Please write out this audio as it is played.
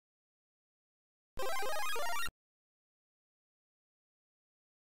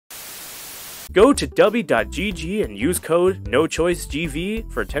Go to w.gg and use code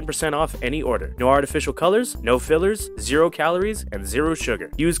NOCHOICEGV for 10% off any order. No artificial colors, no fillers, 0 calories, and 0 sugar.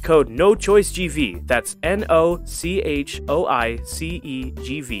 Use code NOCHOICEGV, that's NOCHOICEGV,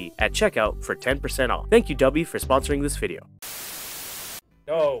 at checkout for 10% off. Thank you, W, for sponsoring this video.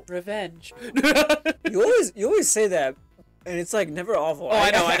 No. Revenge. You always say that, and it's like never awful. Oh, I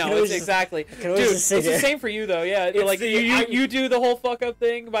know. It's exactly. Dude, it's the same for you though. Yeah, like you do the whole fuck up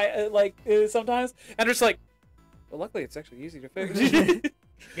thing by sometimes, and it's like, well, luckily it's actually easy to fix.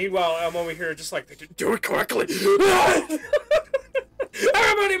 Meanwhile, I'm over here just like, do it correctly.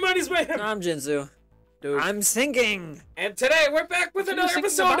 Everybody's way. I'm Jinsu. Dude. I'm sinking. And today we're back with another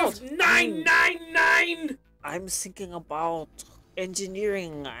episode of 999. I'm thinking about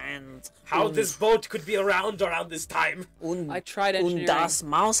engineering and how this boat could be around this time. I tried engineering. Und das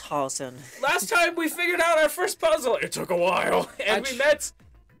Maushausen. Last time we figured out our first puzzle. It took a while, and we met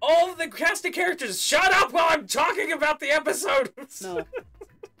all the cast of characters. Shut up while I'm talking about the episode. No.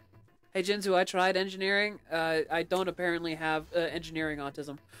 Hey Jinsu, I tried engineering. I don't apparently have engineering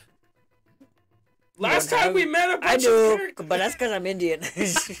autism. Last time we met a bunch of characters. But that's because I'm Indian.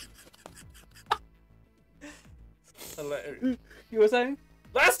 You were saying?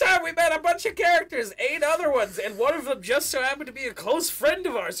 Last time we met a bunch of characters, 8 other ones, and one of them just so happened to be a close friend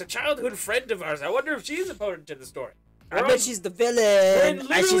of ours, a childhood friend of ours. I wonder if she's important to the story. I bet she's the villain.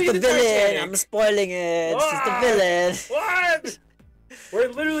 She's the villain. I'm spoiling it. What? She's the villain. What? We're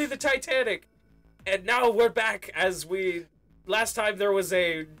literally the Titanic, and now we're back as we. Last time there was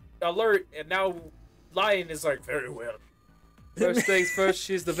a alert, and now Lion is like, very well. First things first,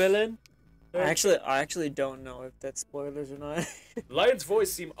 she's the villain. I actually don't know if that's spoilers or not. Lion's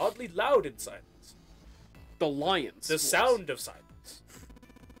voice seemed oddly loud in silence. The lion's The voice. sound of silence.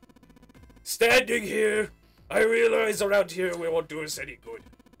 Standing here, I realize around here we won't do us any good.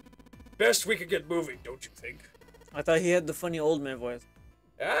 Best we could get moving, don't you think? I thought he had the funny old man voice.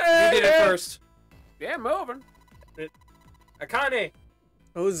 You did it first. Yeah, moving. Akane.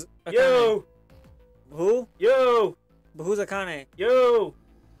 Who's Akane? Yo. Who? Yo. But who's Akane? Yo.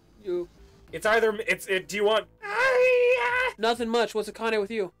 You. It's either do you want? Nothing much. What's Akane with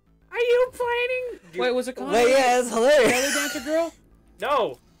you? Are you planning? Wait, was Akane? Wait, yeah, it's hilarious. Belly dancer girl?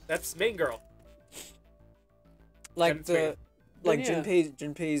 No, that's main girl. Like the, like Yeah.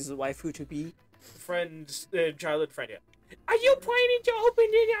 Junpei's waifu to be. Friend, childhood friend. Yeah. Are you planning to open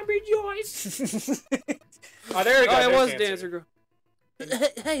it up, rejoice? Oh, there we go. Oh, it there's was dancer girl.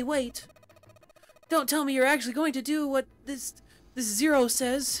 Hey, wait! Don't tell me you're actually going to do what this Zero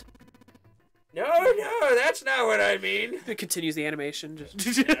says. No, that's not what I mean. It continues the animation. Just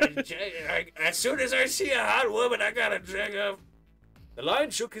As soon as I see a hot woman, I gotta drag up. The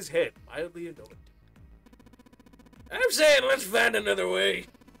lion shook his head, mildly annoyed. I'm saying let's find another way.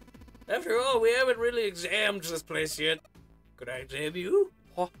 After all, we haven't really examined this place yet. Could I examine you?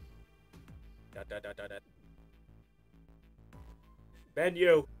 Huh? ...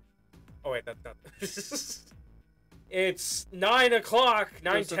 Menu. Oh wait, that's not. It's 9 o'clock.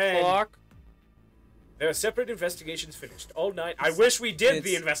 9:10. There are separate investigations finished. All 9. I wish we did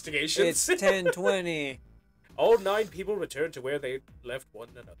the investigations. It's 10:20. All 9 people returned to where they left one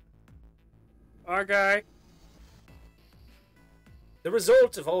another. Okay. The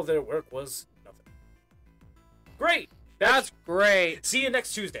result of all their work was nothing. Great! That's great. See you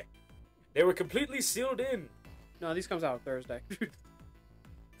next Tuesday. They were completely sealed in. No, these comes out Thursday.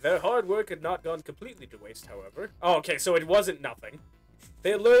 Their hard work had not gone completely to waste, however. Oh, okay, so it wasn't nothing.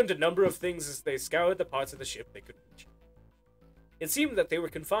 They had learned a number of things as they scoured the parts of the ship they could reach. It seemed that they were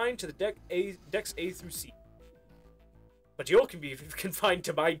confined to the decks A through C. But you can be confined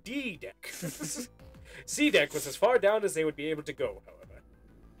to my D deck. C deck was as far down as they would be able to go, however.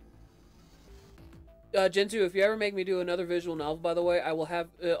 Jinsu, if you ever make me do another visual novel, by the way, I will have.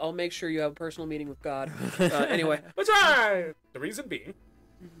 I'll make sure you have a personal meeting with God. Anyway. What's right? The reason being.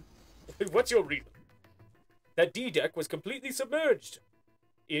 What's your reason? That D deck was completely submerged.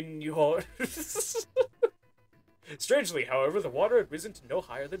 In your. Strangely, however, the water had risen to no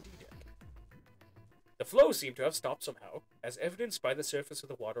higher than D deck. The flow seemed to have stopped somehow, as evidenced by the surface of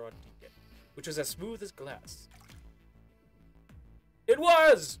the water on D deck, which was as smooth as glass. It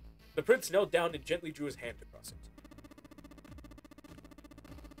was! The prince knelt down and gently drew his hand across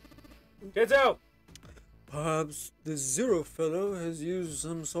it. Get out! Perhaps the Zero fellow has used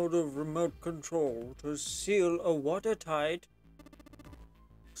some sort of remote control to seal a watertight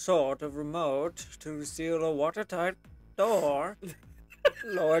door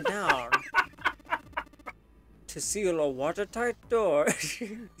lower down. To seal a watertight door.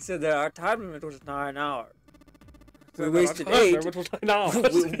 He said there are time limit was 9 hours. We wasted 8.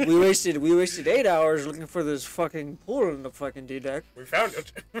 we wasted 8 hours looking for this fucking pool in the fucking D-deck. We found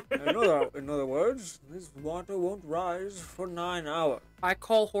it. In other words, this water won't rise for 9 hours. I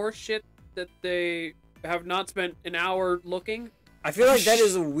call horseshit that they have not spent an hour looking. I feel like that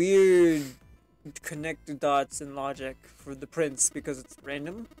is a weird connect the dots in logic for the prince because it's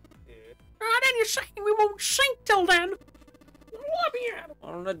random. Ah, then you're saying we won't sink till then.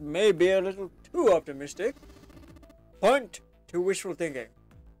 Well, that may be a little too optimistic. Point to wishful thinking.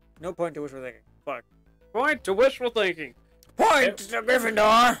 No point to wishful thinking. Fuck. Point to wishful thinking. Point to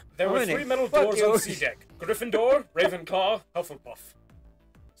Gryffindor! There were 3 metal doors on C deck. Gryffindor, Ravenclaw, Hufflepuff.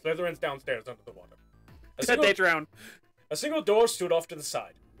 Slytherin's downstairs under the water. They drown. A single door stood off to the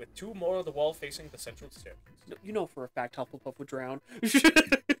side, with 2 more on the wall facing the central staircase. You know for a fact Hufflepuff would drown.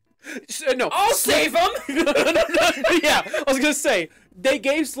 No. I'll save them! Yeah, I was gonna say, they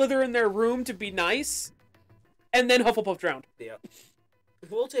gave Slytherin their room to be nice, and then Hufflepuff drowned. Yeah.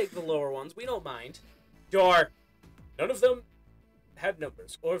 We'll take the lower ones, we don't mind. Door. None of them had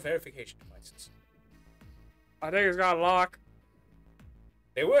numbers or verification devices. I think it's got a lock.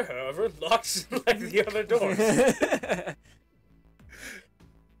 They were, however, locked like the other doors.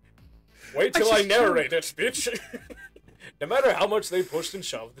 Wait till I narrate it, bitch. No matter how much they pushed and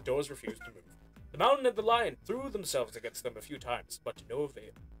shoved, the doors refused to move. The mountain and the lion threw themselves against them a few times, but to no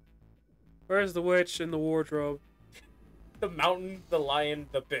avail. Where's the witch in the wardrobe? The mountain, the lion,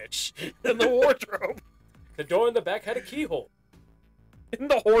 the bitch. In the wardrobe. The door in the back had a keyhole. In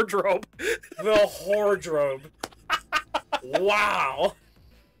the wardrobe. The wardrobe. Wow.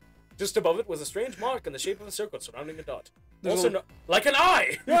 Just above it was a strange mark in the shape of a circle surrounding a dot. Like an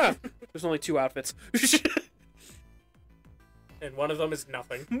eye! Yeah. There's only 2 outfits. And one of them is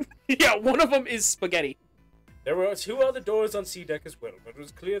nothing. Yeah, one of them is spaghetti. There were 2 other doors on C deck as well, but it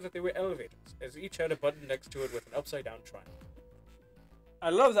was clear that they were elevators, as each had a button next to it with an upside-down triangle. I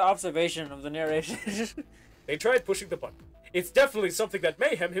love the observation of the narration. They tried pushing the button. It's definitely something that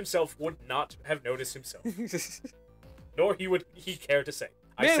Mayhem himself would not have noticed himself. Nor would he care to say.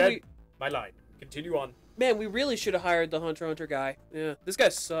 I said my line. Continue on. Man, we really should have hired the Hunter x Hunter guy. Yeah, this guy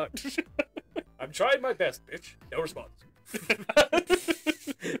sucked. I'm trying my best, bitch. No response.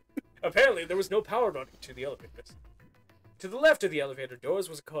 Apparently, there was no power running to the elevators. To the left of the elevator doors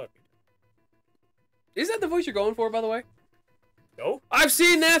was a card reader. Is that the voice you're going for, by the way? No. I've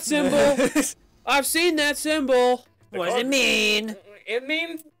seen that symbol! I've seen that symbol! What does it mean? It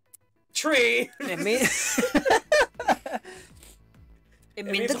means tree. It means... It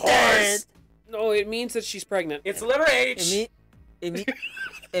means horse. No, it means that she's pregnant. It's the letter H. It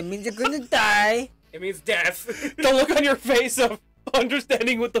means you're gonna die. It means death. The look on your face of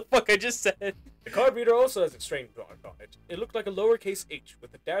understanding what the fuck I just said. The card reader also has a strange mark on it. It looked like a lowercase h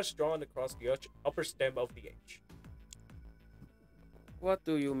with a dash drawn across the upper stem of the H. What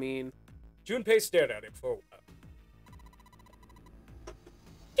do you mean? Junpei stared at him for a while.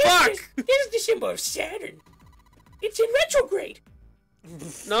 Fuck! This is the symbol of Saturn. It's in retrograde.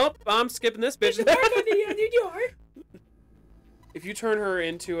 Nope, I'm skipping this bitch. There's a mark on the other door. If you turn her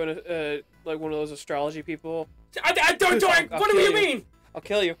into an like one of those astrology people, I don't. What do you mean? I'll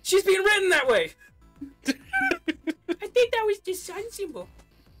kill you. She's being written that way. I think that was the sun symbol.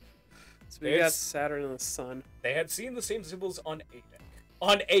 So we got Saturn and the sun. They had seen the same symbols on A deck.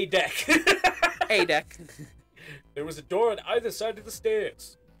 On A deck. A deck. There was a door on either side of the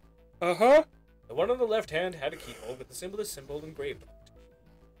stairs. Uh-huh. The one on the left hand had a keyhole with the simplest symbol engraved on it.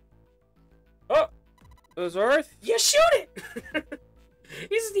 Oh! It was Earth? Yeah, shoot it!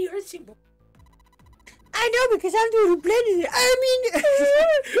 This is the Earth symbol. I know because I'm the one who blended it.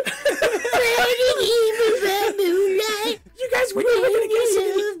 You guys were never gonna guess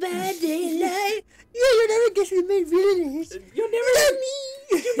it. You're never guessing the main villain is. You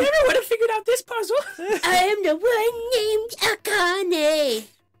never would have figured out this puzzle. I am the one named Akane.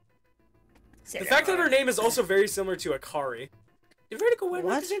 The fact that her name is also very similar to Akari. The vertical one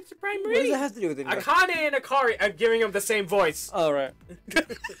represents the prime What does that have to do with it? Akane and Akari, I'm giving them the same voice. Oh, right.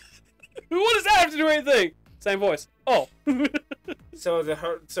 What does that have to do with anything? Same voice. Oh. So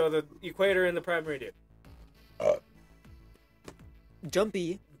the equator and the prime meridian.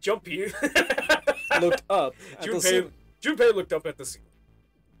 Jumpy looked up. Junpei looked up at the ceiling.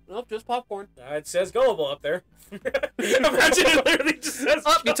 Nope, just popcorn. It says gullible up there. Imagine it literally just says.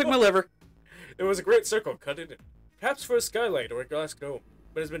 Oh, you took my liver. There was a great circle cut in it, perhaps for a skylight or a glass dome,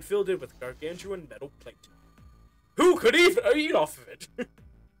 but has been filled in with gargantuan metal plate. Who could even eat off of it?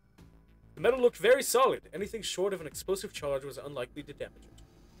 The metal looked very solid. Anything short of an explosive charge was unlikely to damage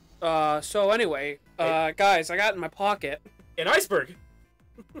it. So anyway, guys, I got in my pocket. An iceberg!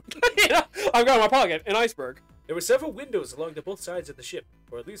 I've got in my pocket an iceberg. There were several windows along the both sides of the ship,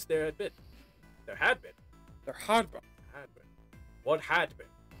 or at least there had been. There had been. They're hard, bro. Had been. What had been?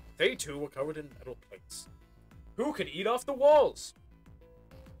 They too were covered in metal plates. Who could eat off the walls?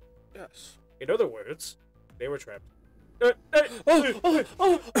 Yes. In other words, they were trapped.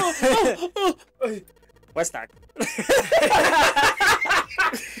 What's that?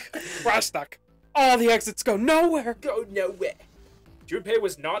 We're stuck. All the exits go nowhere. Go nowhere. Junpei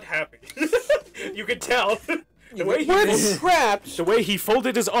was not happy. You could tell. We're trapped. The way he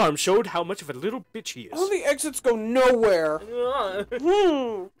folded his arms showed how much of a little bitch he is. All the exits go nowhere.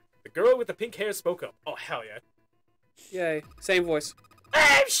 The girl with the pink hair spoke up. Oh, hell yeah. Yay. Same voice.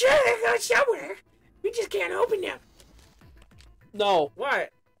 I'm sure they go somewhere. We just can't open them. No. What?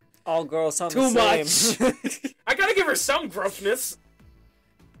 All girls sound Too the same. much. I gotta give her some gruffness.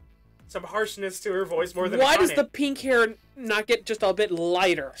 Some harshness to her voice more than Why does the pink hair not get just a bit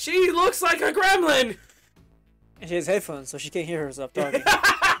lighter? She looks like a gremlin! She has headphones, so she can't hear herself talking.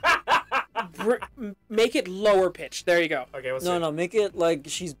 Make it lower pitch. There you go. Okay, let's see. No, make it like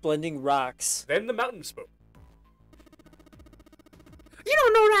she's blending rocks. Then the mountain spoke. You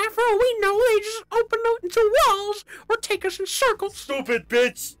don't know that. For all we know, they just open out into walls or take us in circles. Stupid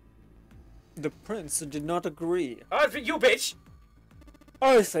bitch! The prince did not agree. You bitch!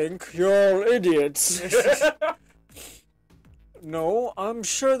 I think you're all idiots. No, I'm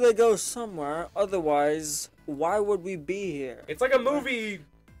sure they go somewhere. Otherwise, why would we be here? It's like a movie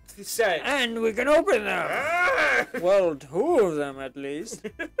set. And we can open them. Ah! Well, 2 of them at least.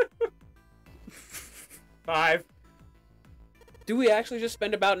 5. Do we actually just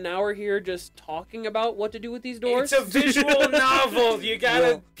spend about an hour here just talking about what to do with these doors? It's a visual novel. You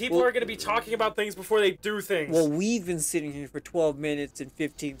gotta. People are gonna be talking about things before they do things. Well, we've been sitting here for 12 minutes and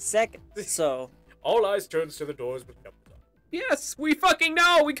 15 seconds, so... All eyes turns to the doors with numbers on. Yes, we fucking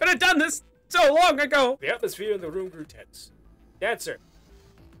know. We could have done this so long ago. The atmosphere in the room grew tense. Dancer.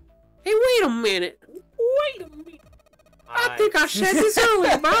 Hey, wait a minute. Wait a minute. I think I said this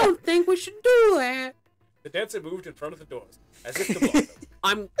earlier, but I don't think we should do that. The dancer moved in front of the doors, as if to block them.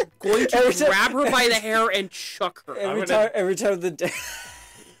 I'm going to grab her by the hair and chuck her. Every time the...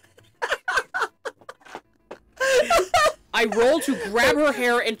 I roll to grab her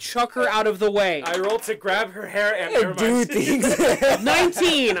hair and chuck her out of the way. I roll to grab her hair and do things.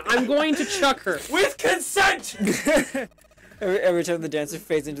 19. I'm going to chuck her. With consent! every time the dancer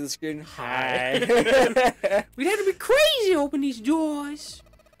fades into the screen, hi. We'd have to be crazy to open these doors.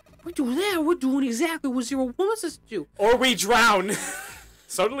 We do that, we're doing exactly what Zero wants us to do. Or we drown.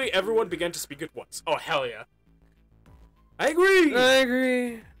 Suddenly, everyone began to speak at once. Oh, hell yeah. I agree. I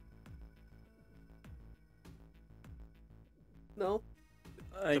agree. No.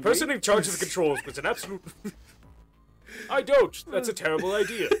 The person in charge of the controls was an absolute... I don't. That's a terrible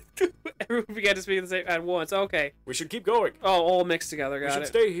idea. Everyone began to speak at once. Okay. We should keep going. Oh, all mixed together. Got We should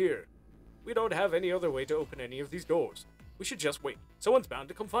stay here. We don't have any other way to open any of these doors. We should just wait. Someone's bound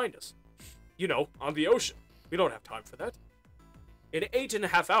to come find us. You know, on the ocean. We don't have time for that. In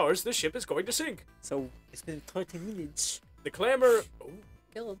 8.5 hours, the ship is going to sink. So, it's been 30 minutes. The clamor... Oh.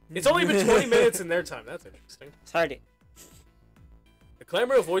 Kill him. It's only been 20 minutes in their time. That's interesting. Sorry. The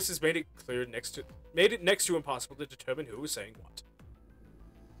clamor of voices made it next to impossible to determine who was saying what.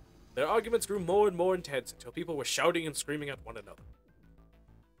 Their arguments grew more and more intense until people were shouting and screaming at one another.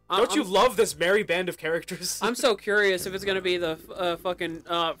 Don't you love this merry band of characters? I'm so curious if it's gonna be the fucking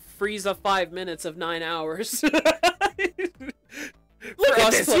Frieza 5 minutes of 9 hours. Look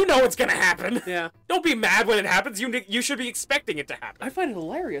at this, you know what's gonna happen. Yeah. Don't be mad when it happens, you should be expecting it to happen. I find it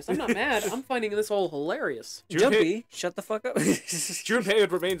hilarious. I'm not mad. I'm finding this whole hilarious. Jumpy, shut the fuck up. Junpei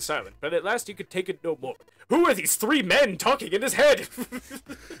had remained silent, but at last he could take it no more. Who are these 3 men talking in his head? you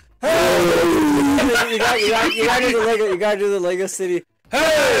gotta do the Lego City.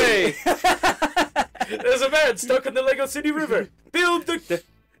 Hey! There's a man stuck in the Lego City River. Build the...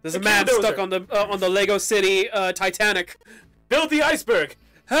 There's a man stuck on the Lego City Titanic. Build the iceberg.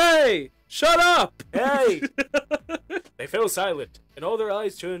 Hey! Shut up! Hey! They fell silent, and all their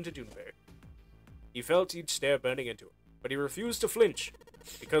eyes turned to Junpei. He felt each stare burning into him, but he refused to flinch,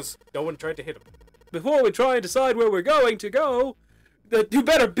 because no one tried to hit him. Before we try and decide where we're going to go, you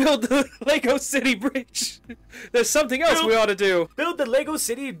better build the Lego City Bridge. There's something else we ought to do. Build the Lego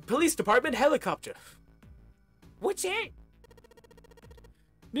City Police Department helicopter. What's that?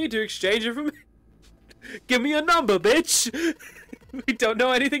 Need to exchange information. Give me a number, bitch. We don't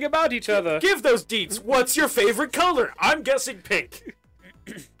know anything about each other. Give those deets. What's your favorite color? I'm guessing pink.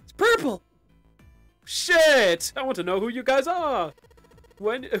 It's purple. Shit. I want to know who you guys are.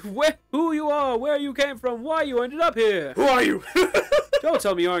 Who you are, where you came from, why you ended up here. Who are you? Don't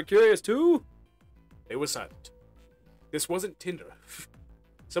tell me you aren't curious, too. They were silent. This wasn't Tinder.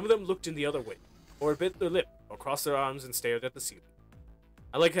 Some of them looked in the other way, or bit their lip, or crossed their arms and stared at the ceiling.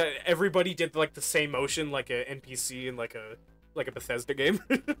 I like how everybody did like the same motion, like a NPC in like a Bethesda game.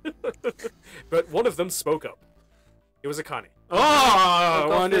 But one of them spoke up. It was Akane. Oh, I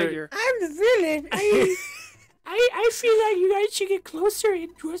wonder. I'm the villain. I feel like you guys should get closer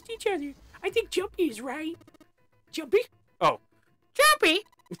and trust each other. I think Jumpy is right. Jumpy? Oh. Jumpy?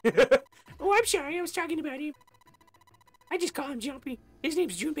 Oh, I'm sorry. I was talking about him. I just call him Jumpy. His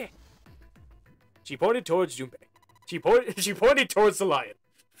name's Junpei. She pointed towards Junpei. She pointed towards the lion.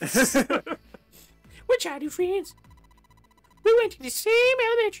 We're childhood friends. We went to the same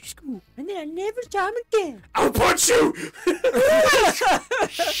elementary school. And then I never saw him again. I'll punch you!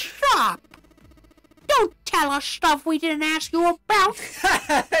 Stop! Don't tell us stuff we didn't ask you about.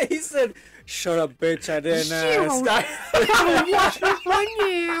 He said, "Shut up, bitch! I didn't ask." Gotta watch this one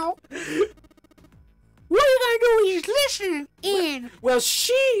now. What you gonna do is listen in. Well,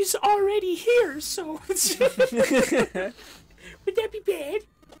 she's already here, so would that be bad?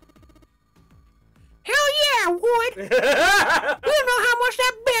 Hell yeah, it would. You don't know how much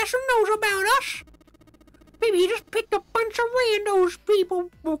that bastard knows about us. Maybe he just picked a bunch of randos people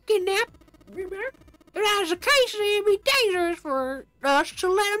will kidnap. If that was the case, it'd be dangerous for us to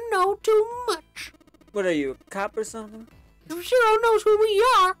let him know too much. What are you, a cop or something? If Zero knows who we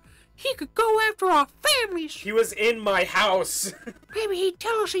are, he could go after our families. He was in my house. Maybe he'd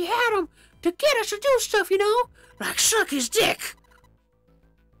tell us he had them to get us to do stuff, you know? Like suck his dick.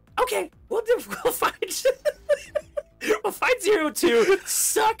 Okay, we'll find... we'll find Zero to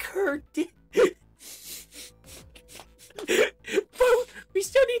suck her dick. But we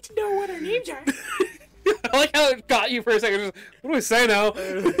still need to know what our names are. I like how it got you for a second. What do we say now?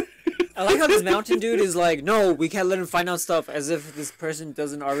 I like how this mountain dude is like, no, we can't let him find out stuff, as if this person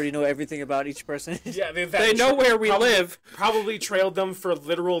doesn't already know everything about each person. Yeah, they know where we live. Probably trailed them for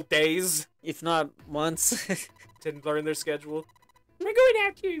literal days. If not months. Didn't learn their schedule. We're going to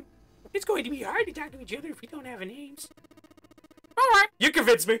have to... It's going to be hard to talk to each other if we don't have names. Alright. You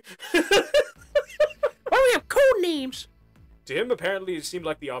convinced me. Well, we have code names. To him, apparently, it seemed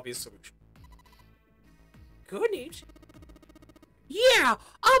like the obvious solution. Code names? Yeah,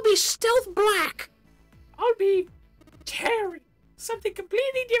 I'll be Stealth Black. I'll be Terry. Something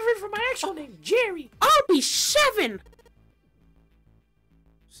completely different from my actual name, Jerry. I'll be Seven.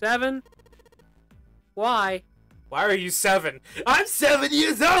 7? Why? Why are you 7? I'm 7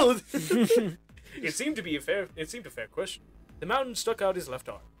 years old. It seemed a fair question. The mountain stuck out his left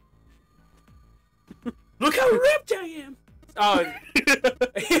arm. Look how ripped I am. Oh,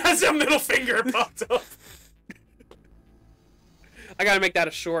 he has a middle finger popped up. I gotta make that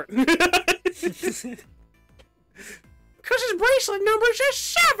a short. Because his bracelet number is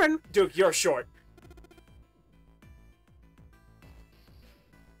 7. Duke, you're short.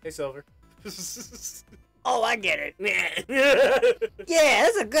 Hey, Silver. Oh, I get it. Yeah,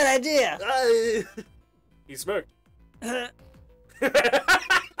 that's a good idea. He smirked.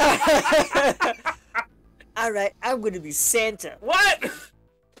 Alright, I'm gonna be Santa. What?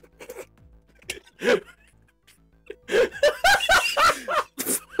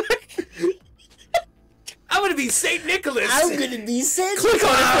 I'm gonna be Saint Nicholas. I'm gonna be Santa Click on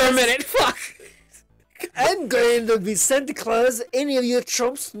it Claus. for a minute. Fuck. I'm going to be Santa Claus. Any of you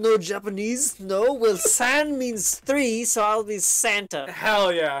Trumps know Japanese? No? Well, San means 3, so I'll be Santa.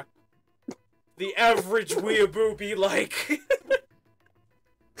 Hell yeah. The average weeaboo be like...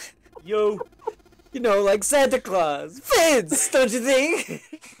 Yo. You know, like Santa Claus. Fits, don't you think?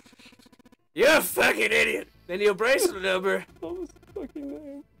 You're a fucking idiot. Then your bracelet number.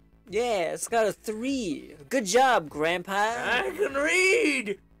 Yeah, it's got a 3. Good job, Grandpa. I can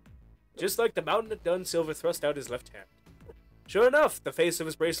read. Just like the mountain had done, Silver thrust out his left hand. Sure enough, the face of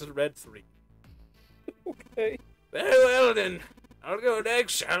his bracelet read 3. Okay. Very well then. I'll go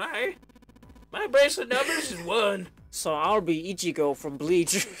next, shall I? My bracelet number is 1. So I'll be Ichigo from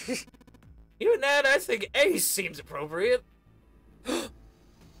Bleach. Even that, I think Ace seems appropriate. I'll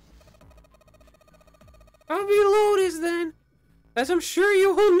be Lotus then. As I'm sure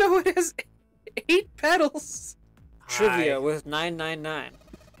you all know it has 8 petals. Trivia with 999.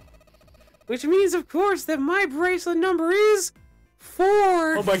 Which means, of course, that my bracelet number is 4.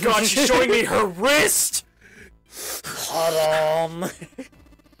 Oh my god, she's showing me her wrist!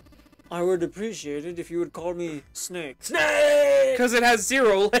 I would appreciate it if you would call me Snake. Snake! Because it has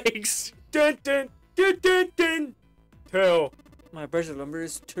 0 legs. Dun dun dun dun dun! 2. My bracelet number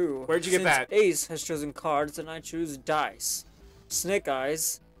is 2. Where'd you get that? Ace has chosen cards and I choose dice. Snake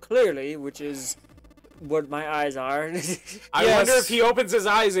eyes, clearly, which is what my eyes are. I wonder if he opens his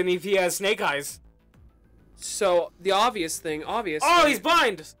eyes and if he has snake eyes. So the obvious thing, Oh, he's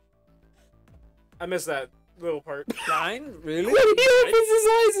blind. I missed that little part. Blind? Really? When he opens his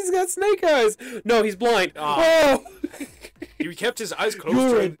eyes, he's got snake eyes. No, he's blind. Oh, He kept his eyes closed.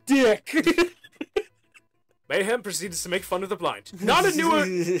 you're a dick. Mayhem proceeds to make fun of the blind. Not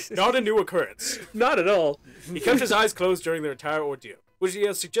a new occurrence. Not at all. He kept his eyes closed during their entire ordeal, which he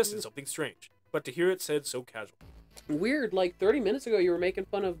has suggested something strange, but to hear it said so casual. Weird. Like 30 minutes ago, you were making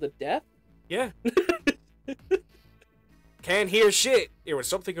fun of the deaf. Yeah. Can't hear shit. It was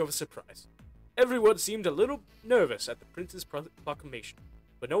something of a surprise. Everyone seemed a little nervous at the prince's proclamation,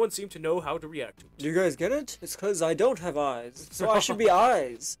 but no one seemed to know how to react to it. Do you guys get it? It's because I don't have eyes, so I should be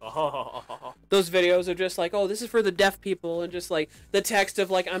eyes. Those videos are just like, oh, this is for the deaf people, and just like the text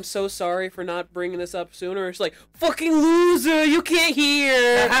of like, I'm so sorry for not bringing this up sooner. It's like, fucking loser, you can't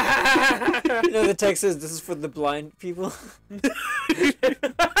hear. You know, the text says this is for the blind people.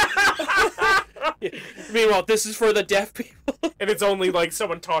 Meanwhile, this is for the deaf people. And it's only like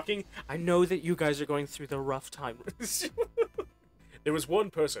someone talking. I know that you guys are going through the rough time. There was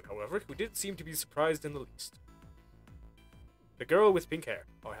one person, however, who didn't seem to be surprised in the least. The girl with pink hair.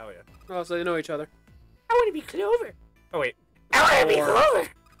 Oh, hell yeah. Oh, so they know each other. I want to be Clover. Oh, wait. I want to be Clover.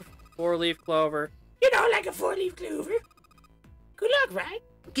 4-leaf clover. You know, like a 4-leaf clover. Good luck, right?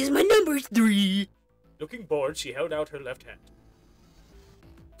 Because my number's 3. Looking bored, she held out her left hand.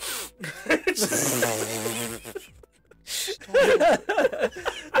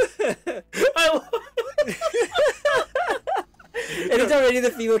 Anytime any of the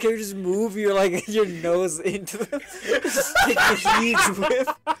female characters move, you're like your nose into them. Just take a huge whiff.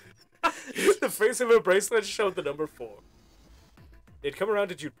 The face of her bracelet showed the number 4. They'd come around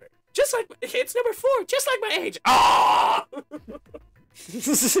to Junpei. Just like it's number 4, just like my age. Ah!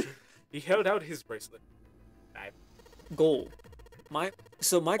 He held out his bracelet. Goal. My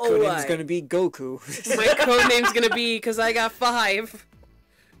codename is gonna be Goku. My codename's gonna be because I got 5.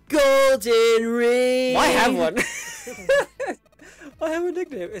 Golden ring. I have one. I have a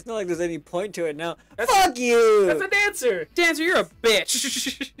nickname. It's not like there's any point to it now. Fuck you! That's a dancer! Dancer, you're a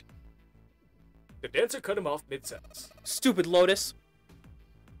bitch. The dancer cut him off mid-sentence. Stupid Lotus.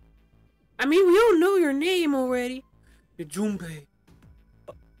 I mean, we all know your name already. You're Junpei.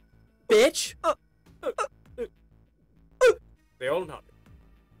 Bitch. They all nodded.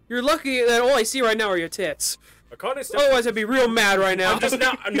 You're lucky that all I see right now are your tits. Akane stepped Otherwise, I'd be real mad right now.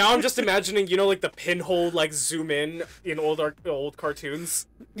 I'm just imagining, you know, like the pinhole, like zoom in old cartoons.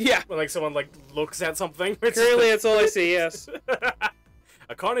 Yeah. When like someone like looks at something. Currently, that's all I see. Yes.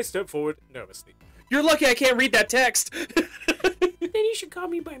 Akane stepped forward nervously. You're lucky I can't read that text. Then you should call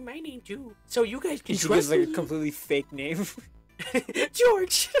me by my name too, so you guys can He trust gives like me. a completely fake name.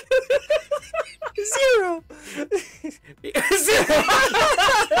 George. 0.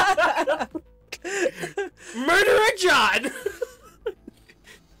 Murderer John.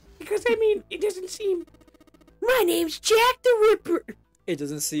 Because I mean, it doesn't seem. My name's Jack the Ripper. It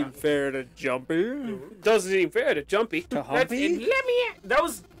doesn't seem fair to Jumpy. Doesn't seem fair to Jumpy. To Humpy? Let me. That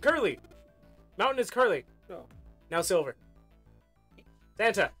was Curly. Mountain is Curly. Oh. Now Silver.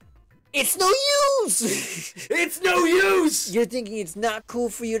 Santa. It's no use! It's no use! You're thinking it's not cool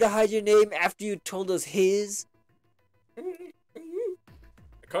for you to hide your name after you told us his?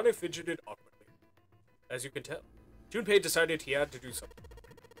 Akane fidgeted awkwardly. As you can tell, Junpei decided he had to do something.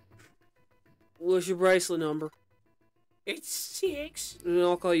 What's your bracelet number? It's 6. And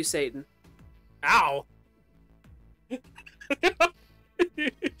I'll call you Satan. Ow!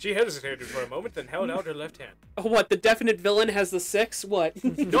 She hesitated for a moment, then held out her left hand. Oh, what? The definite villain has the 6? What?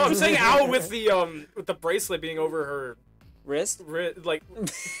 No, I'm saying ow with the bracelet being over her Wrist? like.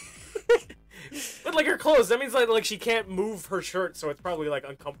 But like her clothes, that means like she can't move her shirt, so it's probably like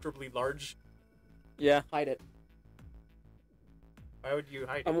uncomfortably large. Yeah. Hide it. Why would you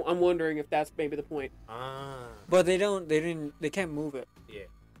hide it? I'm wondering if that's maybe the point. Ah. But they can't move it. Yeah.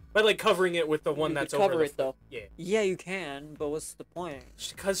 But like covering it with the one You that's could over cover the it though. Yeah. Yeah, you can, but what's the point?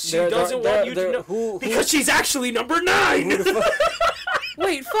 Because she doesn't want you to know. Because she's actually number 9. Who the fuck?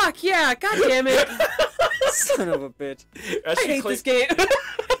 Wait, fuck yeah! God damn it! Son of a bitch. As I she hate claimed, this game.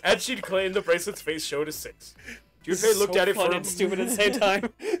 as she'd claimed, the bracelet's face showed a 6. Junpei looked at it fun for and stupid at the same time.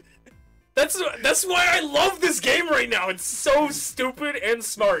 That's why I love this game right now. It's so stupid and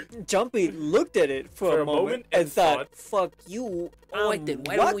smart. Jumpy looked at it for a moment and thought, fuck you. Oh, I'm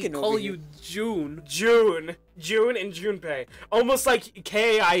why don't we walking call over you here." June? June and Junpei, almost like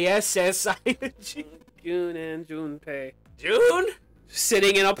K-I-S-S-I-N-G. June and Junpei. June,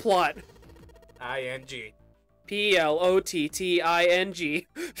 Sitting in a plot. I-N-G. Plotting.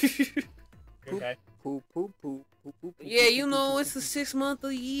 Okay. Poop, poop, poop, poop, poop, Yeah, poop, you poop, know, poop, it's the 6th month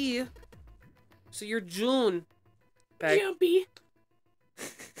of the year. So you're June. Jumpy.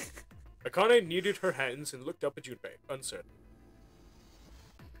 Akane kneaded her hands and looked up at Junpei, uncertain.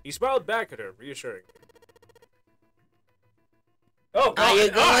 He smiled back at her, reassuringly. Oh, God. Are you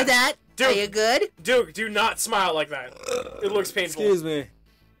good with that? Dude, Are you good? Dude, do not smile like that. It looks painful. Excuse me.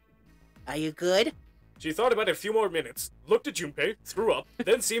 Are you good? She thought about it a few more minutes, looked at Junpei, threw up,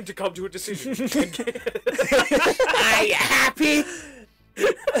 then seemed to come to a decision. Are you happy?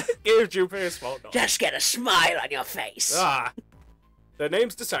 Gave Junpei a small nod. Just get a smile on your face. Ah. Their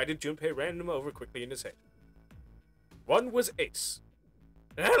names decided, Junpei ran them over quickly in his head. One was Ace.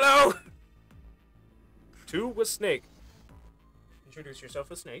 Hello! 2 was Snake. Introduce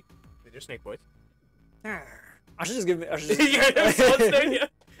yourself as Snake with your Snake voice. I should just give me. Yeah, that's one name, yeah.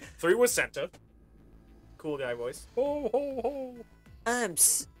 3 was Santa. Cool guy voice. Ho ho ho! I'm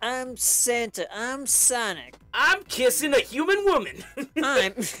Santa. I'm Sonic. I'm kissing a human woman.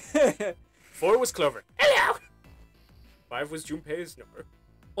 I'm. 4 was Clover. Hello! 5 was Junpei's number.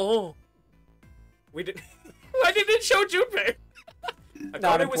 Oh. We didn't. Why didn't it show Junpei?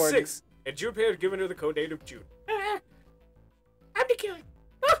 Akane was 6, and Junpei had given her the codename of June. I'm the killer.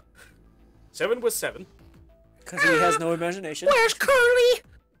 7 was 7. Because he has no imagination. Where's Curly?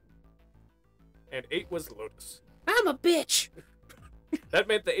 And 8 was Lotus. I'm a bitch. That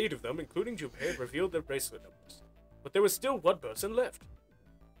meant the 8 of them, including Junpei, had revealed their bracelet numbers. But there was still one person left.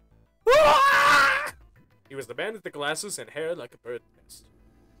 He was the man with the glasses and hair like a bird's nest.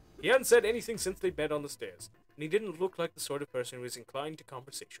 He hadn't said anything since they met on the stairs, and he didn't look like the sort of person who was inclined to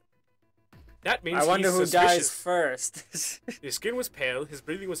conversation. That means I wonder he's who suspicious. dies first. His skin was pale, his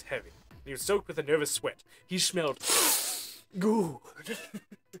breathing was heavy, and he was soaked with a nervous sweat. He smelled good.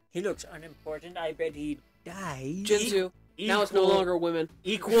 He looks unimportant. I bet he dies. Jinsu. Now it's no longer women.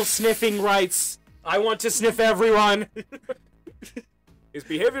 Equal sniffing rights. I want to sniff everyone. His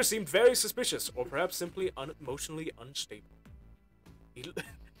behavior seemed very suspicious, or perhaps simply emotionally unstable.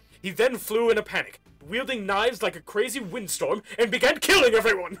 He then flew in a panic, wielding knives like a crazy windstorm, and began killing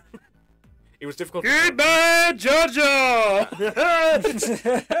everyone. It was difficult. Goodbye, Jojo!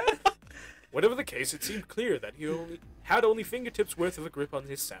 Whatever the case, it seemed clear that he had only fingertips worth of a grip on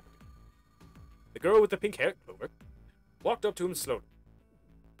his sanity. The girl with the pink hair, Clover, walked up to him slowly.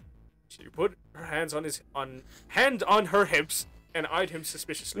 She put her hands on her hips and eyed him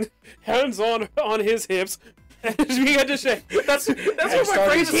suspiciously. Hands on his hips. And just began to shake. That's what my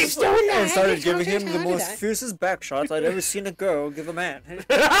brain is doing that. And started giving How him did the that? most fiercest back shots I'd ever seen a girl give a man.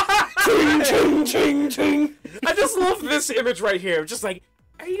 Ching, ching, ching, ching. I just love this image right here. Just like,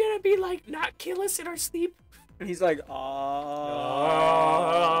 are you gonna be like, not kill us in our sleep? And he's like,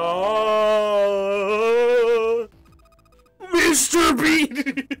 Mr.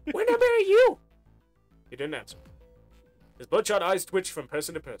 Bean! What number are you? He didn't answer. His bloodshot eyes twitched from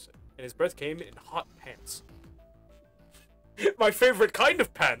person to person, and his breath came in hot pants. My favorite kind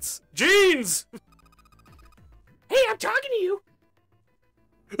of pants! Jeans! Hey, I'm talking to you.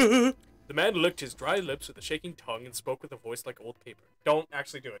 The man licked his dry lips with a shaking tongue and spoke with a voice like old paper. Don't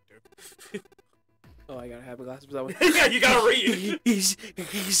actually do it, dude. Oh, I gotta have my glasses for that one. Yeah, you gotta read. Is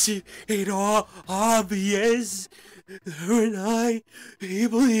it all obvious? We're not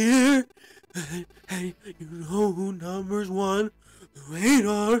people here. And you know who numbers 1, who ain't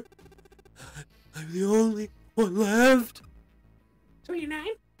are. I'm the only one left. 29?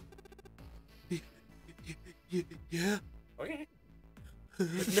 Yeah. Okay.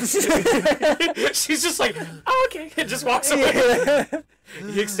 She's just like, oh, okay, and just walks away.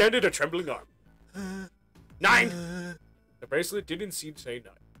 He extended a trembling arm. 9! The bracelet didn't seem to say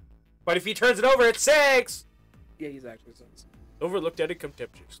 9. But if he turns it over, it's 6! Yeah, he's actually sons. Over looked at it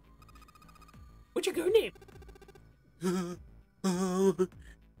contemptuously. What's your good name?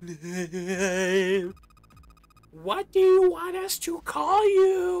 Name. What do you want us to call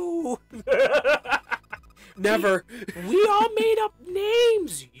you? Never. We all made up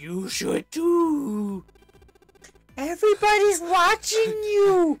names. You should too. everybody's watching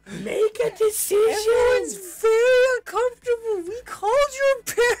you. Make a decision. Everyone's very uncomfortable. We called your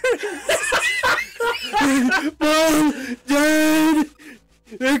parents. Mom, Dad,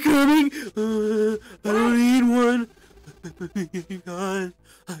 they're coming. I don't need one. God,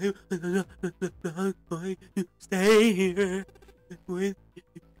 I'm not going to stay here with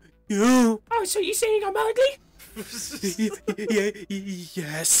you. Oh, so you saying I'm ugly?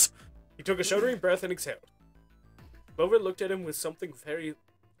 Yes. He took a shuddering breath and exhaled. Clover looked at him with something very,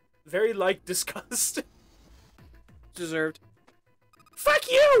 very like disgust. Deserved.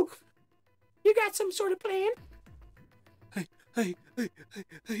 Fuck you! You got some sort of plan? I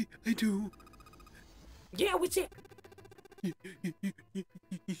do. Yeah, what's it? You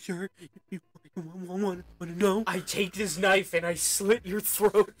sure you want to know? I take this knife and I slit your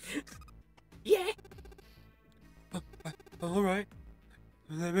throat. Yeah. All right.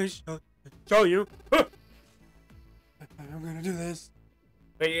 Let me show you. I'm gonna do this.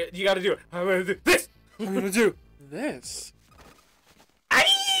 Wait, you gotta do it. I'm gonna do this. I'm gonna do This. Aye!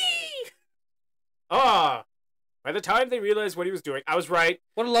 Ah. By the time they realized what he was doing, I was right.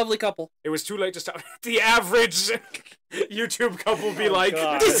 What a lovely couple. It was too late to stop. The average YouTube couple be like,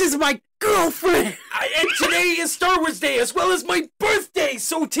 God. "This is my girlfriend, and today is Star Wars Day as well as my birthday.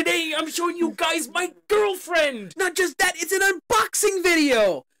 So today I'm showing you guys my girlfriend. Not just that, it's an unboxing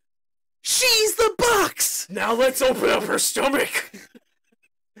video. She's the box. Now let's open up her stomach."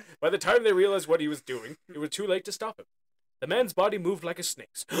 By the time they realized what he was doing, it was too late to stop him. The man's body moved like a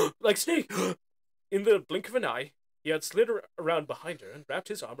snake's, like snake. In the blink of an eye, he had slid around behind her and wrapped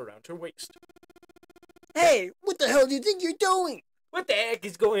his arm around her waist. Hey, what the hell do you think you're doing? What the heck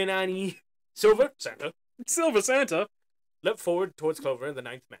is going on here? Silver Santa Silver Santa. leapt forward towards Clover and the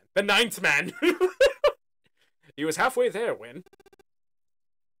ninth man. The ninth man! He was halfway there when...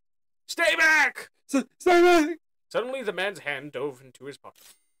 Stay back! Stay back! Suddenly, the man's hand dove into his pocket.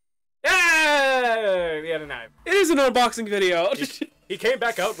 Ah! He had a knife. It is an unboxing video. He came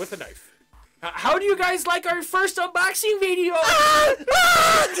back out with a knife. How do you guys like our first unboxing video?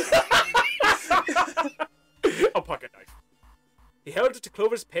 A pocket knife. He held it to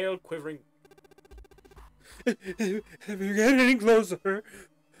Clover's pale, quivering... If you get any closer,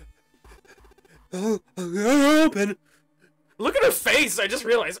 I'll open. Look at her face! I just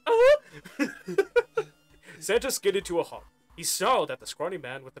realized. Santa skidded to a halt. He snarled at the scrawny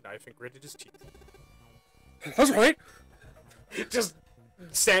man with the knife and gritted his teeth. That's right. Just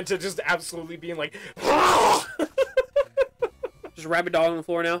Santa just absolutely being like, Just rabid dog on the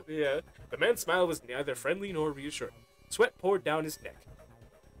floor now. yeah. The man's smile was neither friendly nor reassuring. Sweat poured down his neck,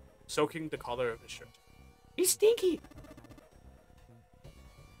 soaking the collar of his shirt. He's stinky.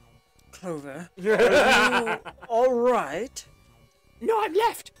 Clover, are you all right? No, I'm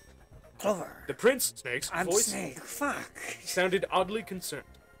left. Clover, The Prince Snake's I'm voice Snake. Fuck. sounded oddly concerned.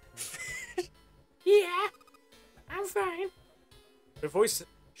 Yeah, I'm fine. Her voice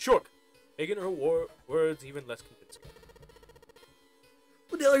shook, making her words even less convincing.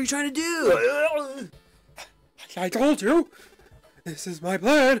 What the hell are you trying to do? I told you. This is my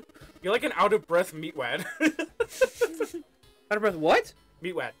plan. You're like an out-of-breath meatwad. Out of breath. What?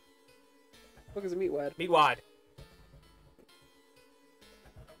 Meatwad. What is a meatwad? Meatwad.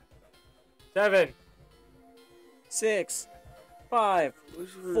 7. 6, 5,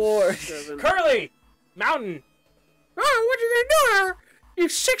 4. Curly! Mountain! Oh, what you gonna do to her? You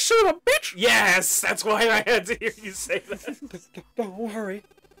sick son of a bitch! Yes! That's why I had to hear you say that. Don't worry.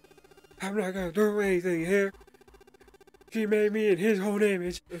 I'm not gonna do anything here. She made me in his own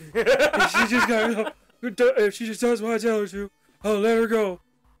image. If she just does what I tell her to, I'll let her go.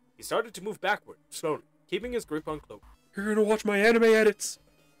 He started to move backward, slowly, keeping his grip on Clover. You're gonna watch my anime edits.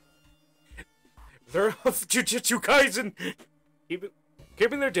 They're of Jujutsu Kaisen!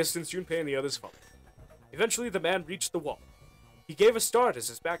 Keeping their distance, Junpei and the others followed. Eventually, the man reached the wall. He gave a start as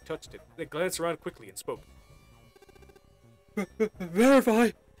his back touched it, then glanced around quickly and spoke.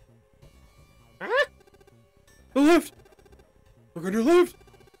 Verify. Huh? The lift. We're gonna lift.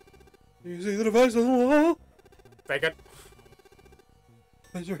 You see the device on the wall? Fake it.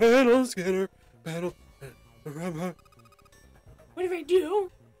 Place your hand on the scanner panel. Grab her. What if I do?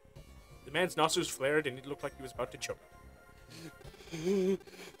 The man's nostrils flared and it looked like he was about to choke.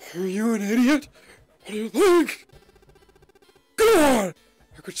 Are you an idiot? What do you think? God!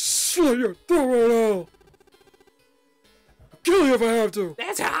 I could slit your throat right now. I'll kill you if I have to.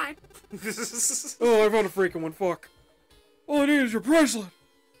 That's hot. Oh, I found a freaking one. Fuck. All I need is your bracelet.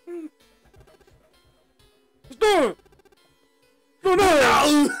 Let's do it.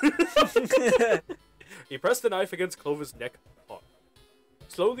 No. He pressed the knife against Clover's neck hard.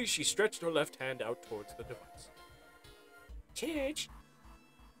 Slowly, she stretched her left hand out towards the device. Church.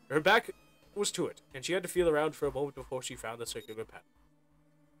 Her back was to it, and she had to feel around for a moment before she found the circular pattern.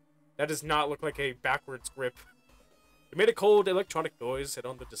 That does not look like a backwards grip. It made a cold electronic noise, and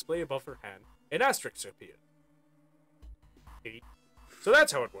on the display above her hand, an asterisk appeared. So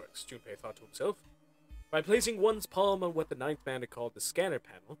that's how it works, Junpei thought to himself. By placing one's palm on what the ninth man had called the scanner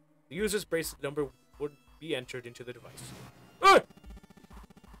panel, the user's bracelet number would be entered into the device. Ah!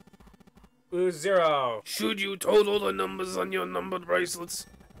 0. Should you total the numbers on your numbered bracelets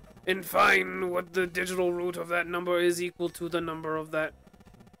and find what the digital root of that number is equal to the number of that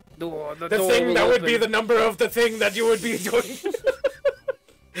door, the door thing will that would open. be the number of the thing that you would be doing.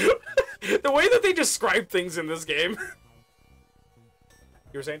 The way that they describe things in this game.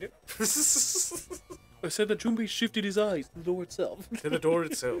 You were saying, dude? I said that Junpei shifted his eyes to the door itself. To the door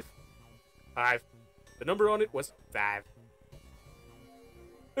itself. 5. The number on it was 5.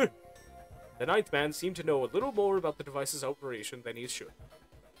 The ninth man seemed to know a little more about the device's operation than he should.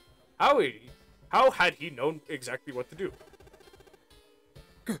 How had he known exactly what to do?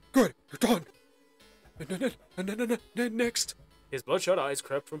 Good, you're done. Next. His bloodshot eyes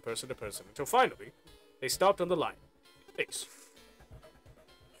crept from person to person until finally, they stopped on the line. Ace.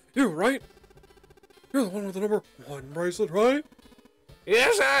 You, right? You're the one with the number 1 bracelet, right?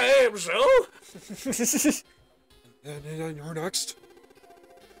 Yes, I am, so. And you're next.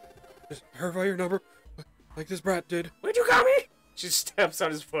 Just verify your number, like this brat did. Where'd you got me? She steps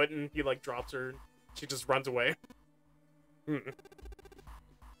on his foot and he like drops her. And she just runs away. What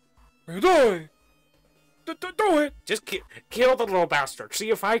are you doing? Do it! Just kill the little bastard. See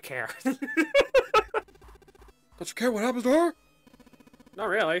if I care. Don't you care what happens to her? Not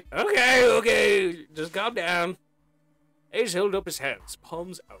really. Okay. Just calm down. Ace held up his hands,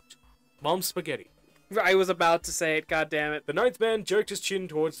 palms out. Mom's spaghetti. I was about to say it, god damn it. The ninth man jerked his chin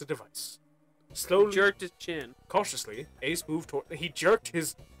towards the device. Slowly, Jerked his chin. cautiously, Ace moved toward. He jerked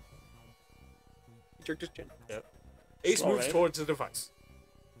his. He jerked his chin. Yep. Ace Slowly. moves towards the device.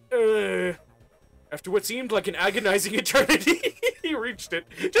 After what seemed like an agonizing eternity, he reached it,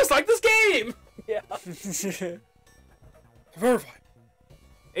 just like this game. Yeah. Verify.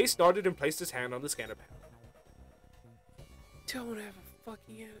 Ace nodded and placed his hand on the scanner pad. Don't have a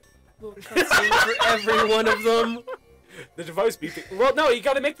fucking little cutscene for every one of them. The device beeping. Well, no, you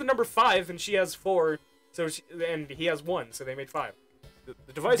got to make the number 5, and she has 4, and he has 1, so they made 5.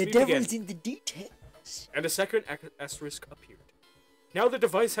 The device The beeped devil's again, in the details. and a second asterisk appeared. Now the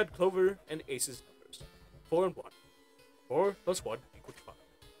device had Clover and Ace's numbers, 4 and 1. 4 plus 1 equals 5.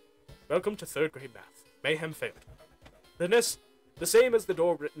 Welcome to 3rd grade math. Mayhem failed. The same as the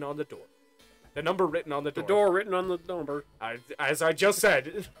door written on the door. The number written on the door. The door written on the number. As I just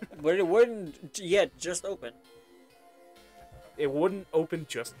said, But it wouldn't yet just open. it wouldn't open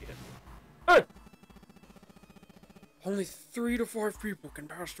just yet. Hey! Only 3 to 5 people can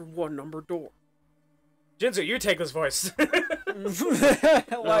pass through one number door. Jinsu, you take this voice.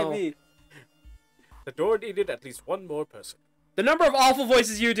 Why No. me? The door needed at least one more person. The number of awful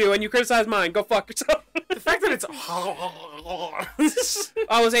voices you do, and you criticize mine. Go fuck yourself. The fact that it's...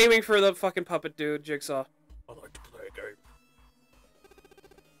 I was aiming for the fucking puppet dude, Jigsaw. I like to play a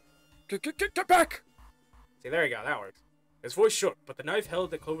game. Get back! See, there you go, that works. His voice shook, but the knife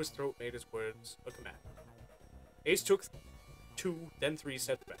held at Clover's throat made his words a command. Ace took 2, then 3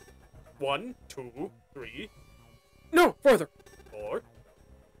 steps back. 1, 2, 3, No, further. 4,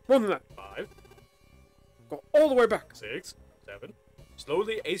 More than that. 5, Go all the way back. 6, 7.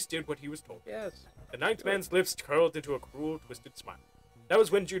 Slowly, Ace did what he was told. Yes. The ninth man's lips curled into a cruel, twisted smile. That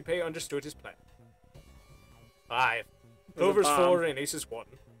was when Junpei understood his plan. 5. Clover's bomb. 4 and Ace's 1.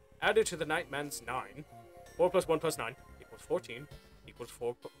 Added to the ninth man's 9. 4 plus 1 plus 9 equals 14. Equals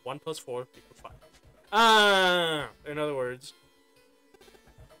 4. 1 plus 4 equals 5. In other words...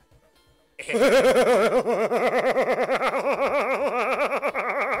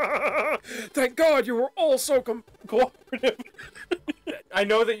 Thank God you were all so cooperative. I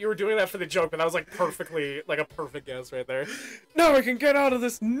know that you were doing that for the joke, but that was like perfectly, like a perfect guess right there. Now I can get out of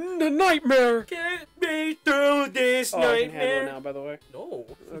this nightmare. Get me through this Oh, I can handle it nightmare. now, by the way. No.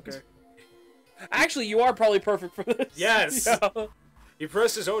 Okay. Actually, you are probably perfect for this. Yes. Yeah. He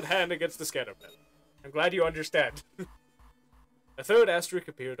pressed his own hand against the scanner pen. I'm glad you understand. A third asterisk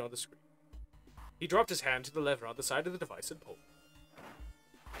appeared on the screen. He dropped his hand to the lever on the side of the device and pulled.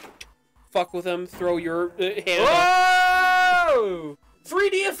 Fuck with him. Throw your hand. Whoa!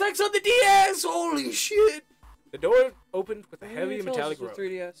 3D effects on the DS! Holy shit! The door opened with a heavy metallic rope.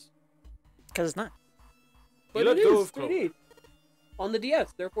 3DS. Because it's not. But let it go is of Clover. 3D. On the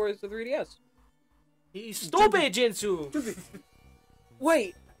DS, therefore it's the 3DS. He's stupid, Jinsu!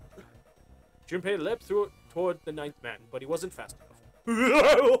 Wait. Junpei leapt toward the ninth man, but he wasn't fast enough.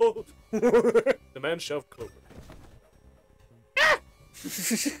 The man shoved Clover.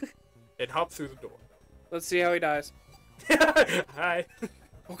 And hopped through the door. Let's see how he dies. Hi.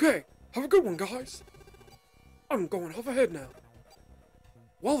 Okay, have a good one, guys. I'm going off ahead now.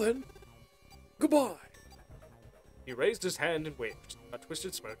 Well then, goodbye. He raised his hand and waved, a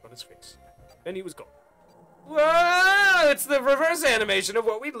twisted smirk on his face. Then he was gone. Whoa! It's the reverse animation of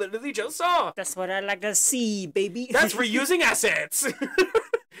what we literally just saw! That's what I like to see, baby. That's reusing assets!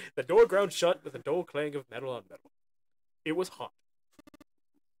 The door ground shut with a dull clang of metal on metal. It was hot.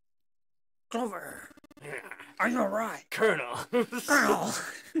 Clover, are you alright? Colonel! Colonel.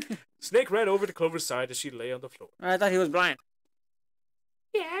 Snake ran over to Clover's side as she lay on the floor. I thought he was blind.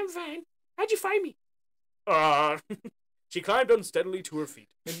 Yeah, I'm fine. How'd you find me? She climbed unsteadily to her feet,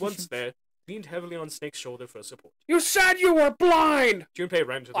 and once there, leaned heavily on Snake's shoulder for support. You said you were blind! Junpei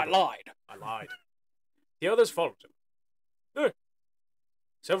ran to the I door. lied. I lied. The others followed him.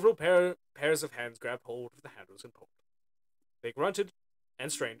 Several pairs of hands grabbed hold of the handles and pulled. They grunted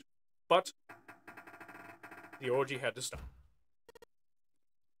and strained, but the orgy had to stop.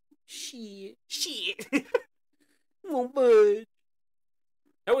 Shit. Oh, bud.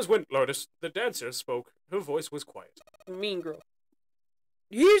 That was when Lotus, the dancer, spoke. Her voice was quiet. Mean girl.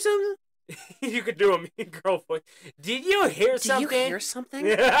 You hear something? You could do a mean girl voice. Did you hear something? Did you hear something?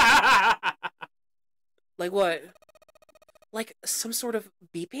 Like what? Like some sort of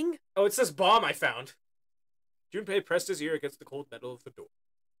beeping? Oh, it's this bomb I found. Junpei pressed his ear against the cold metal of the door.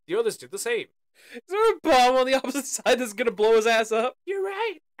 The others did the same. Is there a bomb on the opposite side that's gonna blow his ass up? You're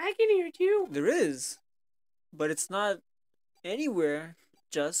right. I can hear it too. There is. But it's not anywhere.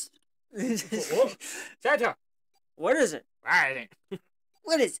 Just. Santa! What is it?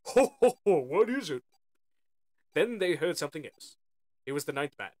 What is it? Ho, ho, ho, what is it? Then they heard something else. It was the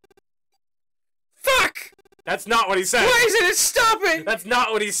ninth man. Fuck! That's not what he said! Why isn't it stopping? That's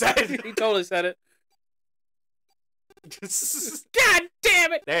not what he said! He totally said it. God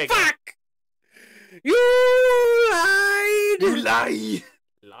damn it! There you go. Fuck! You lied! You lie!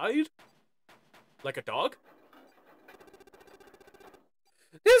 Lied? Like a dog?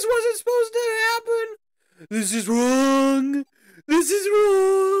 This wasn't supposed to happen! This is wrong! This is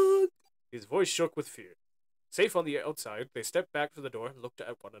wrong! His voice shook with fear. Safe on the outside, they stepped back from the door and looked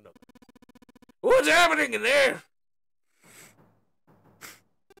at one another. What's happening in there?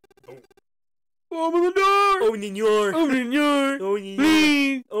 Open the door! Open the door! Open the door! Open the door!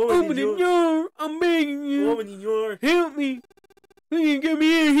 Please! Open Open the the door! I'm begging you! Open the door! Help me! Please get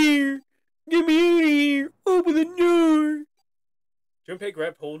me in here! Get me in here! Open the door! Junpei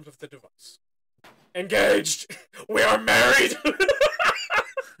grabbed hold of the device. Engaged! We are married!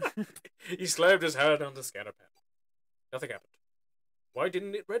 He slammed his hand on the scanner panel. Nothing happened. Why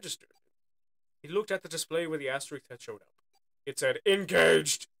didn't it register? He looked at the display where the asterisk had showed up. It said,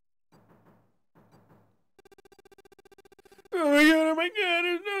 engaged! Oh my god,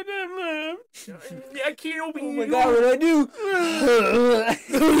 there's no time left! I can't open Oh my god, what do I do?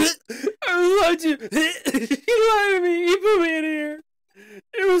 I lied to you! He lied to me! He put me in here!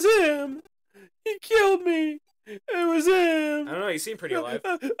 It was him! He killed me! It was him! I don't know, you seem pretty alive.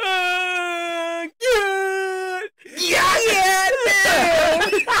 God!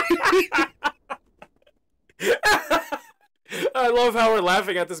 I love how we're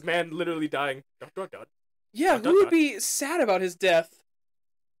laughing at this man literally dying. Dot, dot, dot. Yeah, who would be sad about his death?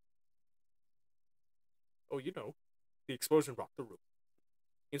 Oh, you know. The explosion rocked the room.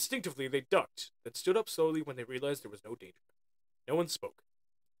 Instinctively, they ducked, then stood up slowly when they realized there was no danger. No one spoke.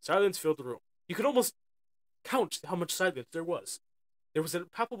 Silence filled the room. You could almost count how much silence there was. There was a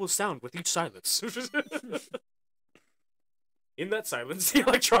palpable sound with each silence. In that silence, the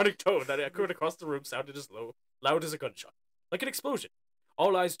electronic tone that echoed across the room sounded as loud as a gunshot. Like an explosion.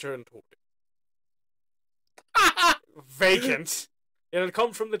 All eyes turned toward it. Vacant. It had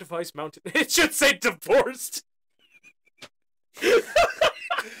come from the device mounted... It should say divorced!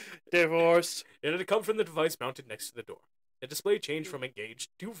 Divorced. It had come from the device mounted next to the door. The display changed from engaged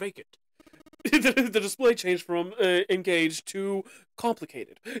to vacant. The display changed from engaged to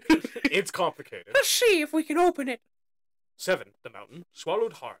complicated. It's complicated. Let's see if we can open it. 7. The mountain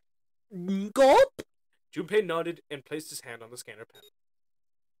swallowed hard. Gulp? Junpei nodded and placed his hand on the scanner panel.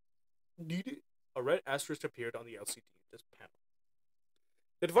 A red asterisk appeared on the LCD panel.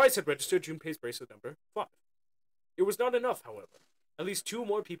 The device had registered Junpei's bracelet number 5. It was not enough, however. At least 2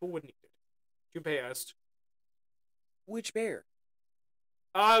 more people would need it. Junpei asked, Which bear?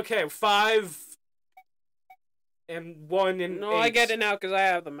 Okay, 5 and 1 and No, 8. I get it now because I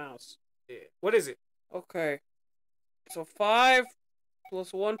have the mouse. What is it? Okay. So 5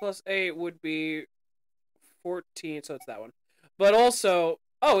 plus 1 plus 8 would be 14, so it's that one. But also,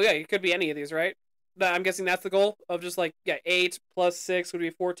 oh yeah, it could be any of these, right? I'm guessing that's the goal of just like, yeah, 8 plus 6 would be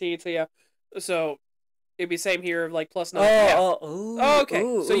 14, so yeah. So it'd be same here, like plus 9.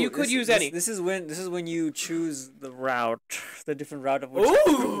 Okay. So you could use any. This is when you choose the route, the different route of which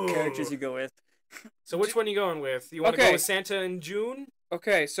characters you go with. So which one are you going with? You want to go with Santa and June?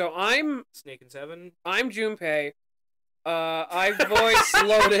 Okay, so I'm Snake and 7. I'm Junpei. I voice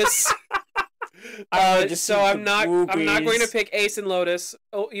Lotus. So I'm not going to pick Ace and Lotus.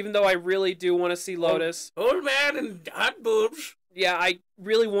 Oh, even though I really do want to see Lotus. Old man and hot boobs. Yeah, I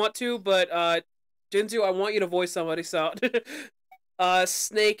really want to, but Jinsu, I want you to voice somebody. So,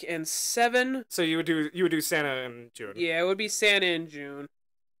 Snake and 7. So you would do Santa and June. Yeah, it would be Santa and June.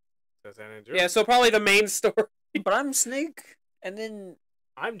 Says Anna and June. Yeah, so probably the main story. But I'm Snake, and then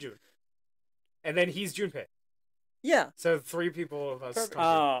I'm June. And then he's Junpei. yeah. So 3 people of us. Perfect. come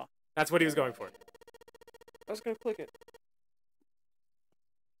through. That's what he was going for. I was gonna click it.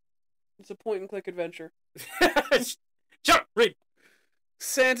 It's a point-and-click adventure. Shut up, read.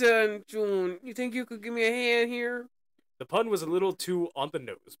 Santa and June, you think you could give me a hand here? The pun was a little too on the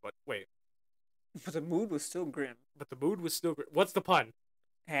nose, but wait. But the mood was still grim. But the mood was still. What's the pun?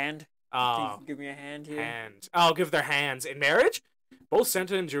 Hand. Ah, Give me a hand here. hand. I'll give their hands in marriage. Both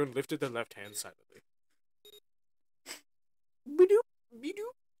Santa and June lifted their left hands silently. Be-doop,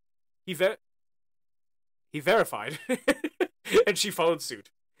 be-doop. He verified, and she followed suit.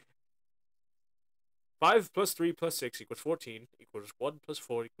 5 plus 3 plus 6 equals 14 equals 1 plus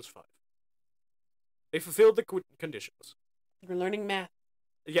 4 equals 5. They fulfilled the conditions. We're learning math.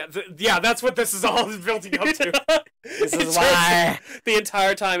 Yeah, that's what this is all building up to. This is why. The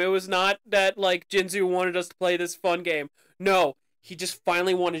entire time. It was not that, like, Jinsu wanted us to play this fun game. No, he just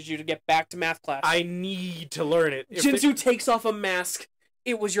finally wanted you to get back to math class. I need to learn it. Jinsu takes off a mask.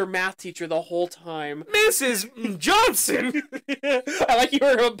 It was your math teacher the whole time. Mrs. Johnson! I like you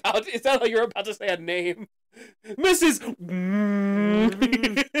were about. It sounded like you were about to say a name, Mrs.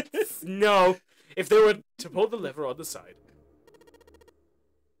 No. If they were to pull the lever on the side.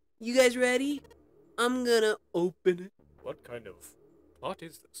 You guys ready? I'm gonna open it. What kind of plot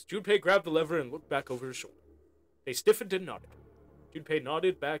is this? Junpei grabbed the lever and looked back over his shoulder. They stiffened and nodded. Junpei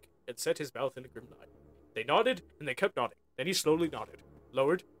nodded back and set his mouth in a grim line. They nodded and they kept nodding. Then he slowly nodded.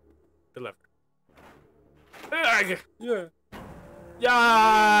 Lowered the lever. Ugh. Yeah.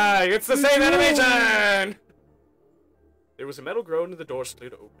 Yeah, it's the same animation! There was a metal groan and the door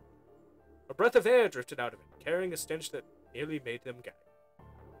slid open. A breath of air drifted out of it, carrying a stench that nearly made them gag.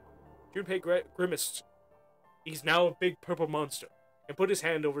 Junpei grimaced. He's now a big purple monster, and put his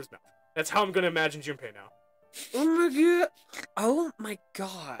hand over his mouth. That's how I'm gonna imagine Junpei now. Oh my god! Oh my Oh,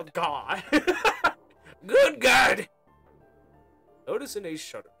 god! God. Good God! Otis and Ace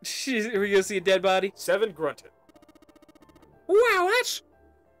shuddered. Are we gonna see a dead body? 7 grunted. Wow, that's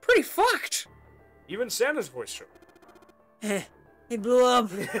pretty fucked. Even Santa's voice shook. He blew up.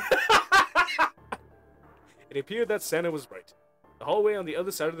 It appeared that Santa was right. The hallway on the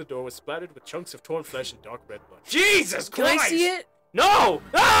other side of the door was splattered with chunks of torn flesh and dark red blood. Jesus Can Christ! I see it? No!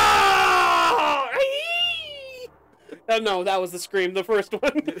 Ah! Oh no, that was the scream, the first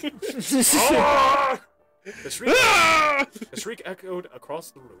one. Ah! The shriek echoed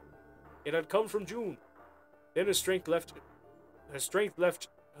across the room. It had come from June. Then her strength left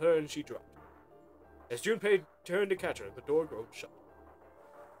her and she dropped. As Junpei turned to catch her, the door groaned shut.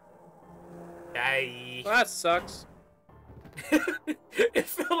 Aye. Well, that sucks. It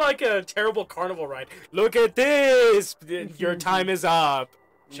felt like a terrible carnival ride. Look at this! Your time is up.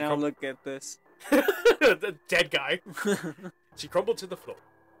 Now look at this. The dead guy. She crumbled to the floor.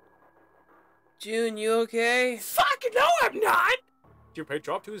 June, you okay? Fuck no, I'm not! Junpei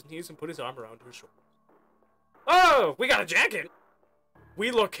dropped to his knees and put his arm around her shoulders. Oh, we got a jacket! We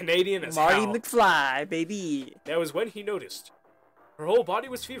look Canadian as Marty hell. McFly, baby. That was when he noticed. Her whole body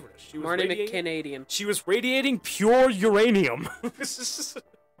was feverish. She was Marty radiating- McCanadian. She was radiating pure uranium. What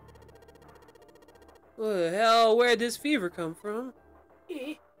the hell? Where'd this fever come from?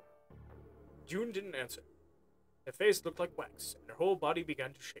 June didn't answer. Her face looked like wax, and her whole body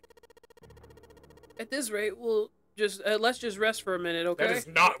began to shake. At this rate, we'll just let's just rest for a minute, okay? That is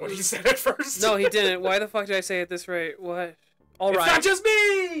not what he said at first. No, he didn't. Why the fuck did I say at this rate? What? All It's right. not just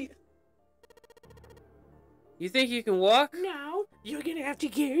me! You think you can walk? No, you're gonna have to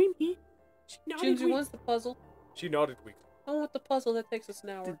carry me. Jinsu wants the puzzle. She nodded weakly. I want the puzzle that takes us an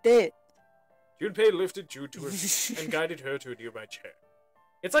hour. Dead. Junpei lifted June to her feet and guided her to a nearby chair.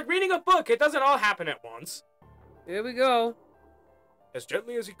 It's like reading a book. It doesn't all happen at once. Here we go. As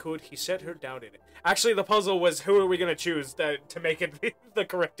gently as he could, he set her down in it. Actually, the puzzle was who are we going to choose to make it the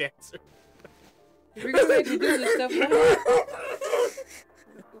correct answer. If you're gonna make me do this stuff, why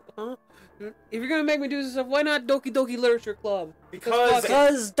not? If you're gonna make me do this stuff, why not Doki Doki Literature Club? Because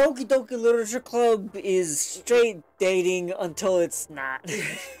Because Doki Doki Literature Club is straight dating until it's not.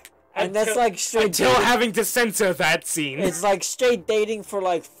 And that's like straight until dating. having to censor that scene. It's like straight dating for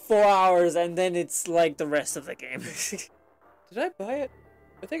like 4 hours, and then it's like the rest of the game. Did I buy it?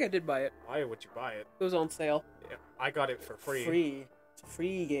 I think I did buy it. Why would you buy it? It was on sale. Yeah, I got it for free. Free. It's a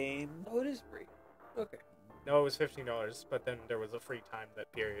free game. Oh, it is free. Okay. No, it was $15, but then there was a free time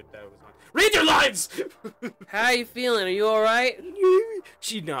that period that was on. Read your lines! How you feeling? Are you alright?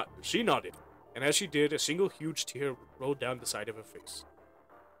 She nodded, and as she did, a single huge tear rolled down the side of her face.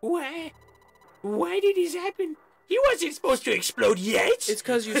 Why? Why did this happen? He wasn't supposed to explode yet. It's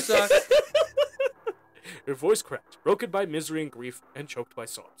because you suck. Her voice cracked, broken by misery and grief, and choked by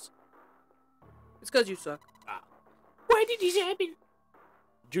sobs. It's because you suck. Why did this happen?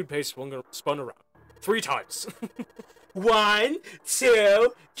 Junpei spun around 3 times. 1,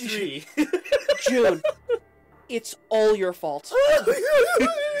 2, 3. June, it's all your fault.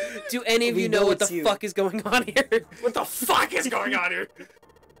 Do any of We you know know what the it's you. fuck is going on here? What the fuck is going on here?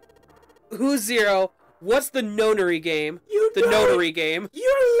 Who's Zero? What's the nonary game? You The know notary game.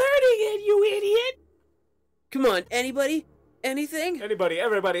 You're learning it, you idiot. Come on, anybody? Anything? Anybody,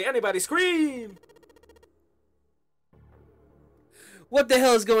 everybody, anybody, scream! What the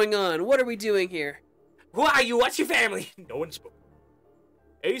hell is going on? What are we doing here? Who are you? What's your family? No one spoke.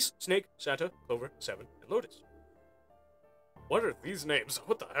 Ace, Snake, Santa, Clover, Seven, and Lotus. What are these names?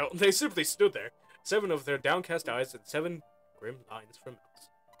 What the hell? They simply stood there, 7 of their downcast eyes and 7 grim lines from mouths.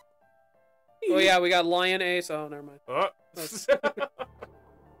 Oh yeah, we got Lion Ace. Oh, never mind.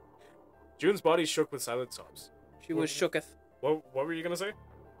 June's body shook with silent sobs. She was shooketh. What were you gonna say?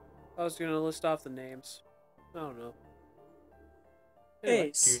 I was gonna list off the names. I don't know. Anyway.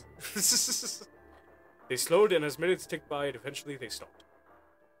 Ace. They slowed, and as minutes ticked by, eventually they stopped.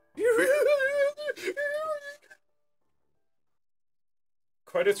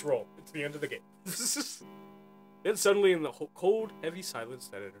 Credits roll. It's the end of the game. Then suddenly, in the cold, heavy silence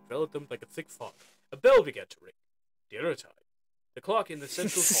that had enveloped them like a thick fog, a bell began to ring. Dinner time. The clock in the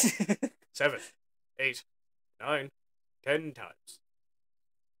central hall. 7, 8, 9, 10 times.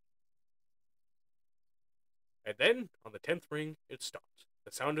 And then, on the 10th ring, it stopped.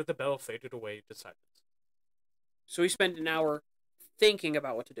 The sound of the bell faded away to silence. So we spent an hour thinking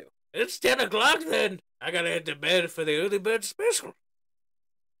about what to do. It's 10 o'clock then. I gotta head to bed for the early bird special.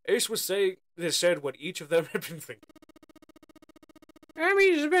 Ace said what each of them had been thinking. I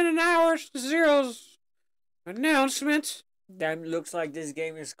mean, it's been an hour since Zero's announcement. Damn, looks like this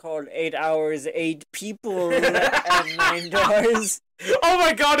game is called 8 Hours, 8 People, and 9 Doors. Oh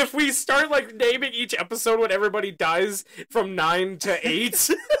my god, if we start, like, naming each episode when everybody dies from 9 to 8.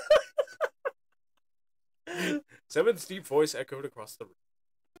 Seven's deep voice echoed across the room.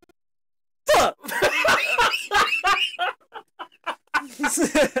 Fuck!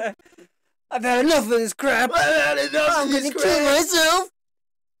 I've had enough of this crap. I'm gonna kill myself.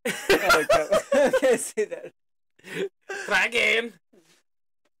 I can't say that. Try again.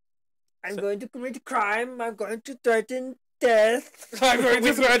 I'm going to commit a crime. I'm going to threaten death. I'm going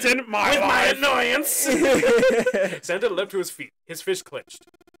to threaten my life. annoyance. Santa leapt to his feet. His fist clenched.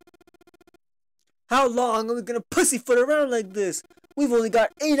 How long are we gonna pussyfoot around like this? We've only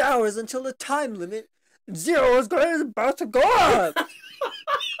got 8 hours until the time limit. Zero is about to go up.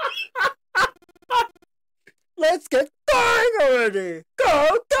 Let's get going already.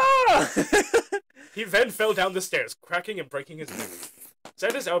 Go. He then fell down the stairs, cracking and breaking his neck.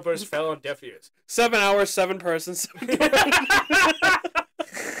 Santa's outburst fell on deaf ears. 7 hours, 7 persons.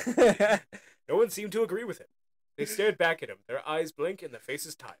 No one seemed to agree with him. They stared back at him, their eyes blank and their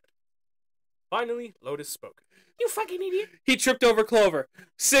faces tired. Finally, Lotus spoke. You fucking idiot. He tripped over Clover.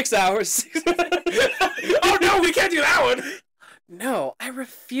 6 hours. Oh no, we can't do that one! No, I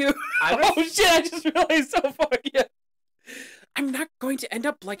refuse. Oh shit, I just realized. So fuck yeah. I'm not going to end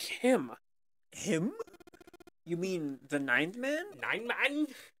up like him. Him? You mean the 9th man? 9 man?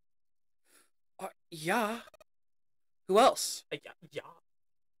 Yeah. Who else? Yeah.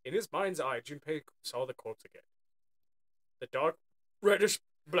 In his mind's eye, Junpei saw the corpse again. The dark, reddish,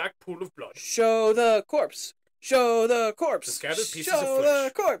 black pool of blood. Show the corpse. Show the corpse. The scattered pieces Show of flesh.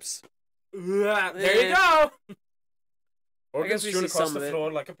 the corpse. There you go! Organs guess we strewn see across some the of it.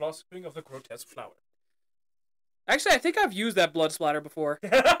 floor like a blossoming of the grotesque flower. Actually, I think I've used that blood splatter before.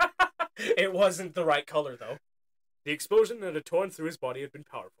 It wasn't the right color, though. The explosion that had torn through his body had been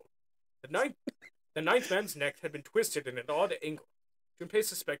powerful. The ninth man's neck had been twisted in an odd angle. Junpei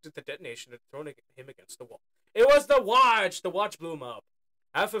suspected the detonation had thrown him against the wall. It was the watch! The watch blew him up.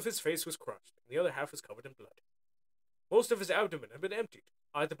 Half of his face was crushed, and the other half was covered in blood. Most of his abdomen had been emptied,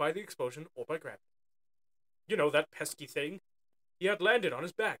 either by the explosion or by gravity. You know, that pesky thing? He had landed on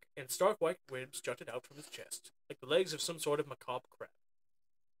his back, and stark white ribs jutted out from his chest, like the legs of some sort of macabre crab.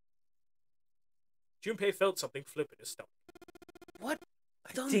 Junpei felt something flip in his stomach. What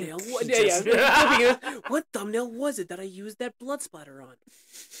thumbnail? What thumbnail was it that I used that blood splatter on?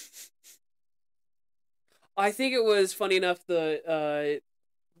 I think it was funny enough the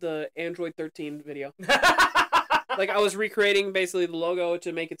Android 13 video. Like I was recreating basically the logo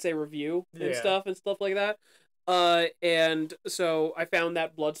to make it say review and stuff like that. And so I found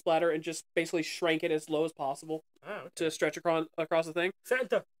that blood splatter and just basically shrank it as low as possible to stretch across the thing.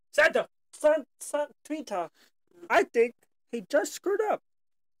 Santa, Twitter. I think he just screwed up.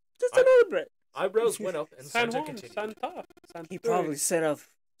 Just a little bit. Eyebrows went up, and San Santa Juan, continued. Santa. He probably set up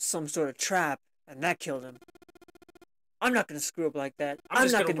some sort of trap, and that killed him. I'm not gonna screw up like that. I'm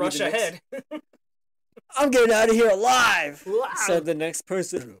just not gonna be rush the next- ahead. I'm getting out of here alive, Wow. said the next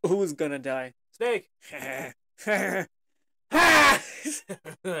person who was gonna die. Snake! Ah!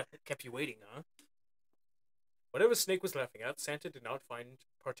 Kept you waiting, huh? Whatever Snake was laughing at, Santa did not find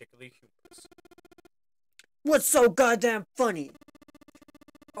particularly humorous. What's so goddamn funny?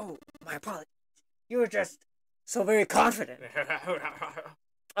 Oh, my apologies. You were just so very confident.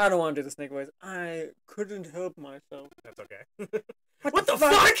 I don't want to do the snake voice. I couldn't help myself. That's okay. What the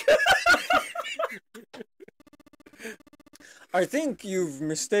fuck? I think you've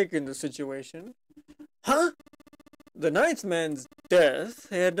mistaken the situation. Huh? The ninth man's death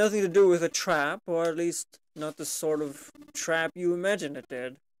had nothing to do with a trap, or at least not the sort of trap you imagine it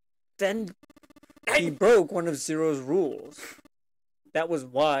did. Then he broke one of Zero's rules. That was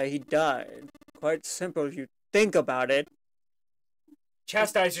why he died. Quite simple if you think about it.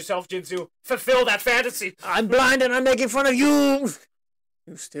 Chastise yourself, Jinsu. Fulfill that fantasy. I'm blind and I'm making fun of you!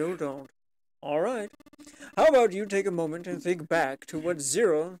 You still don't. Alright. How about you take a moment and think back to what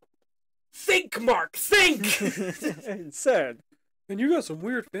Zero Think, Mark, think! said. And you got some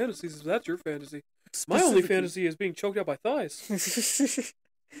weird fantasies if that's your fantasy. My only fantasy is being choked out by thighs.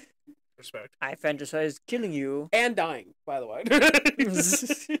 Respect. I fantasized killing you. And dying, by the way.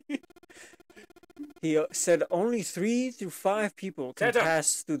 He said only 3 through 5 people can Santa.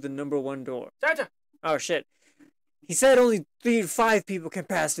 pass through the number 1 door. Santa! Oh shit. He said only 3 to 5 people can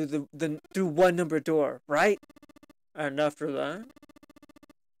pass through through one number door, right? And after that,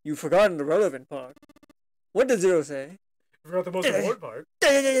 you've forgotten the relevant part. What did Zero say? Forgot the most important part.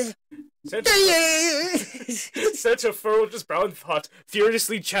 Santa furrowed his brow in thought,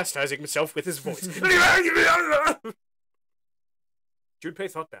 furiously chastising himself with his voice. Junpei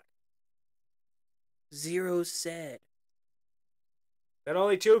thought back. Zero said. That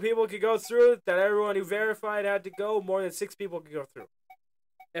only 2 people could go through, that everyone who verified had to go, more than 6 people could go through.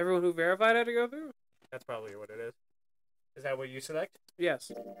 Everyone who verified had to go through? That's probably what it is. Is that what you select?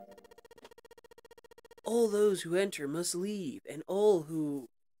 Yes. All those who enter must leave, and all who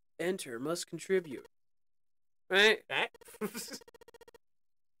enter must contribute. Right? That? I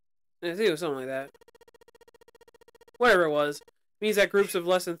think it was something like that. Whatever it was. Means that groups of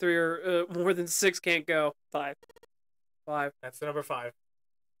less than 3 or more than 6 can't go. 5. 5. That's the number 5.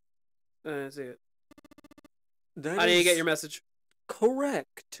 I didn't see it. That I didn't is get your message.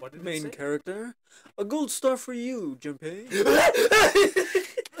 correct, What did it main say? character. A gold star for you, Junpei.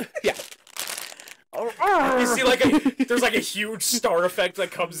 Yeah. You see, there's a huge star effect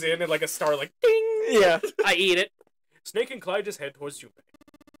that comes in, and a star ding! Yeah. I eat it. Snake inclined his head towards Junpei.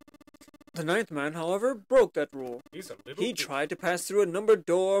 The ninth man, however, broke that rule. He's a little He bitch. tried to pass through a numbered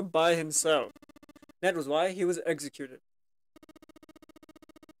door by himself. That was why he was executed.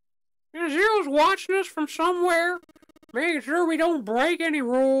 Zero's watching us from somewhere, making sure we don't break any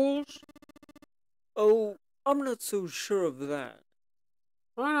rules. Oh, I'm not so sure of that.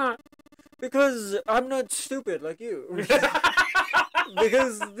 Why not? Because I'm not stupid like you.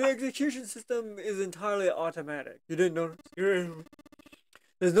 Because the execution system is entirely automatic. You didn't notice?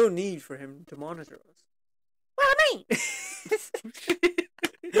 There's no need for him to monitor us. What I mean?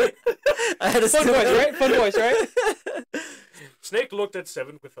 I had a Fun voice, right? Fun voice, right? Snake looked at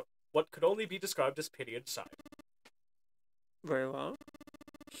Seven with what could only be described as pity and sigh. Very well.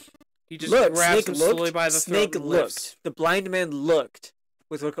 He just Look, grabs Snake him slowly looked. by the Snake throat and looked. lifts. The blind man looked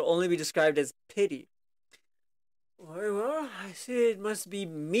with what could only be described as pity. Very well. I see it must be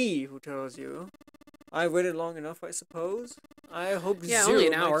me who tells you. I waited long enough, I suppose. I hope Yeah, Zero only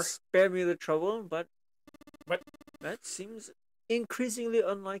an might hour. spare me the trouble, but What? that seems increasingly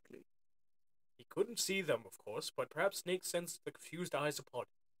unlikely. He couldn't see them, of course, but perhaps Snake sensed the confused eyes upon him.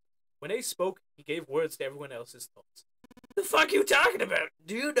 When Ace spoke, he gave words to everyone else's thoughts. The fuck you talking about?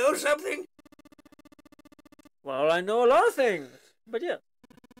 Do you know something? Well, I know a lot of things, but yeah.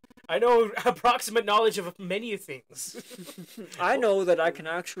 I know approximate knowledge of many things. I know that I can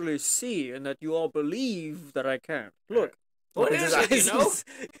actually see, and that you all believe that I can. Look. What opens is his it, you eyes.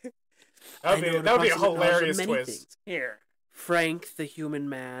 know? That would be a approximate knowledge of hilarious many twist. things. Here. Frank, the human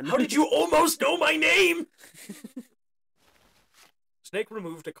man. How did you almost know my name? Snake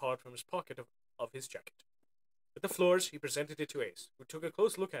removed a card from his pocket of his jacket. With the floors, he presented it to Ace, who took a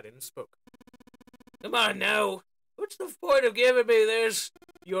close look at it and spoke. Come on now. What's the point of giving me this?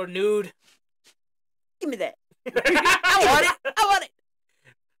 You're nude. Give me that. I want it. I want it.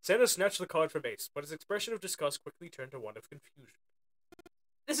 Santa snatched the card from Ace, but his expression of disgust quickly turned to one of confusion.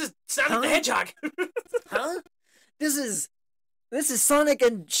 This is Sonic the Huh? Hedgehog! Huh? This is Sonic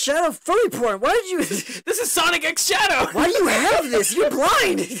and Shadow furry porn. Why did you? This is Sonic X Shadow! Why do you have this? You're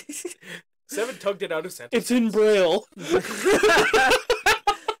blind. Seven tugged it out of Santa's It's in Braille.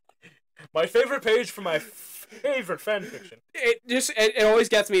 My favorite page for my favorite fanfiction. It always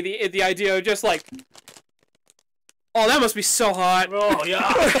gets me, the idea of just like, oh, that must be so hot. Oh,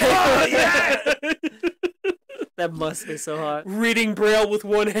 yeah! Oh, yeah! That must be so hot. Reading Braille with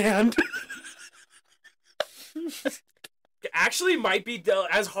one hand. Actually might be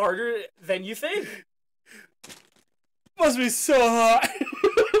as harder than you think. Must be so hot.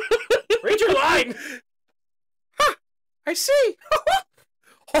 Read your line! I see.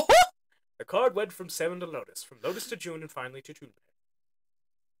 The card went from Seven to Lotus, from Lotus to June, and finally to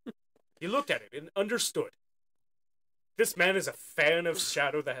Junpei. He looked at it and understood. This man is a fan of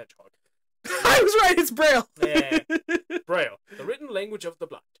Shadow the Hedgehog. I was right, it's Braille. Yeah. Braille, the written language of the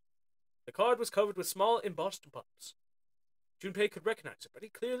blind. The card was covered with small embossed bumps. Junpei could recognize it, but he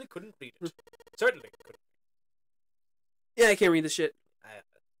clearly couldn't read it. Certainly couldn't. Yeah, I can't read this shit.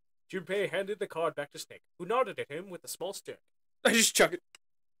 Junpei handed the card back to Snake, who nodded at him with a small stare. I just chuck it.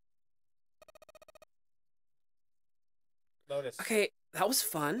 Lotus. Okay, that was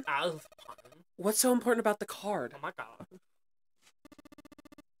fun. Oh What's so important about the card? my god.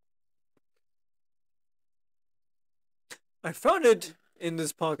 I found it in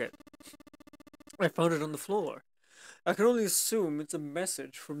this pocket. I found it on the floor. I can only assume it's a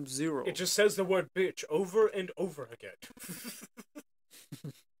message from Zero. It just says the word bitch over and over again.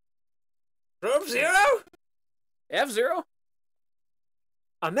 From Zero? F-Zero?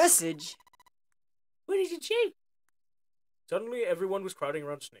 A message? What did it say? Suddenly, everyone was crowding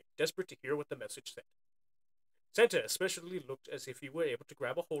around Snake, desperate to hear what the message said. Santa especially looked as if he were able to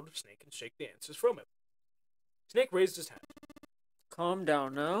grab a hold of Snake and shake the answers from him. Snake raised his hand. Calm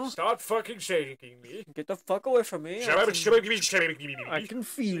down now. Stop fucking shaking me. Get the fuck away from me. I can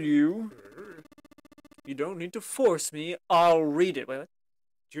feel you. You don't need to force me. I'll read it. Wait, what?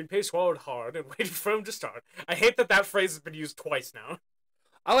 Junpei swallowed hard and waited for him to start. I hate that that phrase has been used twice now.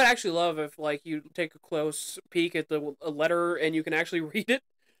 I would actually love if, like, you take a close peek at the letter and you can actually read it.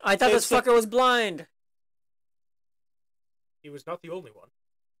 I thought this It's like- fucker was blind. He was not the only one.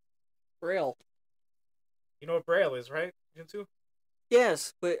 Braille. You know what Braille is, right, Jinsu?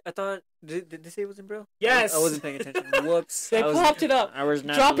 Yes, but I thought... Did they say it was in Braille? Yes! I wasn't paying attention. Whoops. They I was, popped it up. I was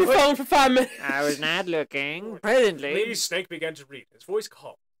not Drop your looking. phone for 5 minutes. I was not looking. Presently. Please, Snake began to read, his voice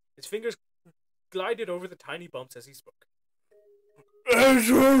calm. His fingers glided over the tiny bumps as he spoke.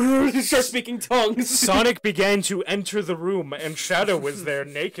 He starts speaking tongues. Sonic began to enter the room, and Shadow was there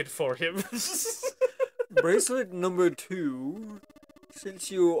naked for him. Bracelet number 2.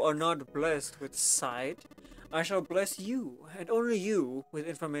 Since you are not blessed with sight, I shall bless you, and only you, with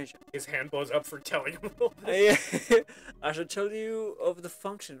information. His hand blows up for telling him. I shall tell you of the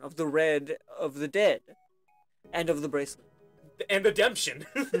function of the red of the dead, and of the bracelet. And redemption.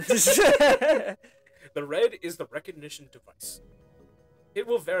 The red is the recognition device. It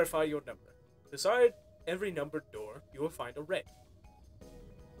will verify your number. Beside every numbered door, you will find a red.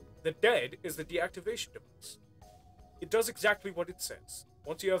 The dead is the deactivation device. It does exactly what it says.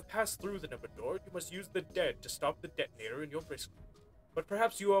 Once you have passed through the numbered door, you must use the dead to stop the detonator in your bracelet. But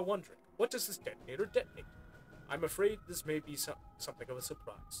perhaps you are wondering, what does this detonator detonate? I'm afraid this may be something of a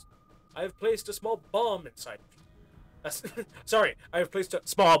surprise. I have placed a small bomb inside of you. Sorry, I have placed a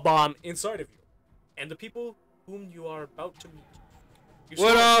small bomb inside of you. And the people whom you are about to meet. You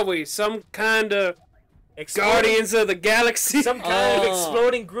What saw are we? Some kind of exploding- Guardians of the Galaxy? Some kind of Oh.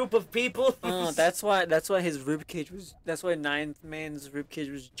 exploding group of people. Oh, that's why his ribcage was... That's why Ninth Man's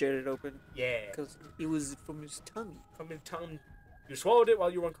ribcage was jetted open. Yeah. Because it was from his tummy. From your tongue. You swallowed it while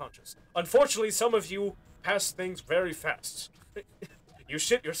you were unconscious. Unfortunately, some of you pass things very fast. You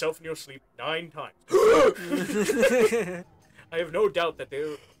shit yourself in your sleep 9 times. I have no doubt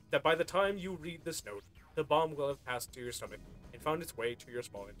that by the time you read this note, the bomb will have passed to your stomach and found its way to your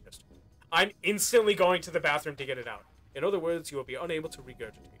small intestine. I'm instantly going to the bathroom to get it out. In other words, you will be unable to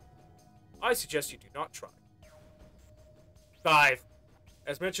regurgitate. I suggest you do not try. 5.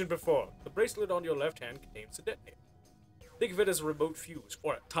 As mentioned before, the bracelet on your left hand contains the detonator. Think of it as a remote fuse,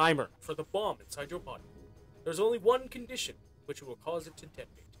 or a timer, for the bomb inside your body. There's only one condition which will cause it to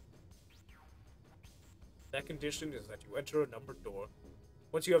detonate. That condition is that you enter a numbered door.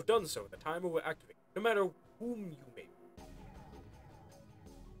 Once you have done so, the timer will activate, no matter whom you may be.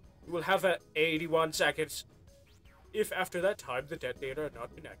 You will have 81 seconds. If after that time the detonator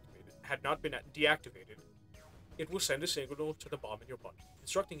had not been deactivated, it will send a signal to the bomb in your body,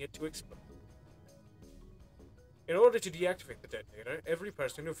 instructing it to explode. In order to deactivate the detonator, every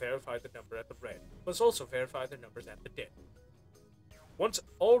person who verified the number at the red must also verify their numbers at the dead. Once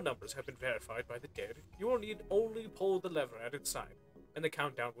all numbers have been verified by the dead, you will need only pull the lever at its side, and the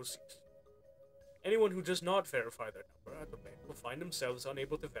countdown will cease. Anyone who does not verify their number at the red will find themselves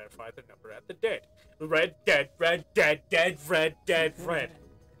unable to verify their number at the dead. Red, dead, red, dead, dead, red, dead, red.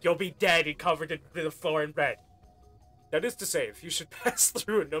 You'll be dead and covered in the floor in red. That is to say, if you should pass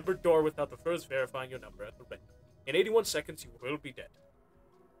through a numbered door without the first verifying your number at the red, in 81 seconds you will be dead.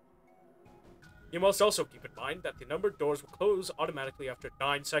 You must also keep in mind that the numbered doors will close automatically after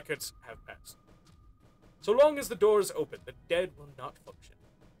 9 seconds have passed. So long as the door is open, the dead will not function.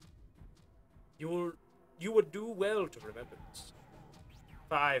 You would do well to remember this.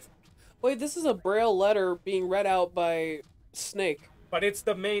 5. Wait, this is a braille letter being read out by Snake. But it's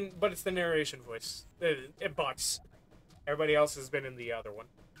the narration voice. It bucks. Everybody else has been in the other one.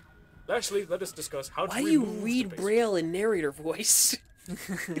 Lastly, let us discuss how to Why do you remove read the braille in narrator voice?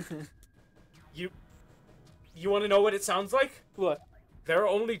 You want to know what it sounds like? What? There are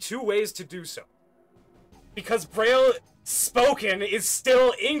only 2 ways to do so. Because braille spoken is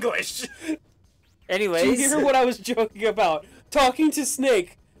still English. Anyways, Do you hear what I was joking about? Talking to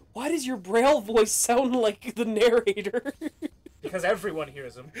Snake. Why does your braille voice sound like the narrator? Because everyone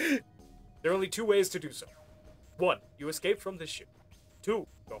hears him. There are only 2 ways to do so. 1. You escape from this ship. 2.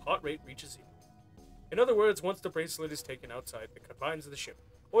 Your heart rate reaches 0. In other words, once the bracelet is taken outside the confines of the ship,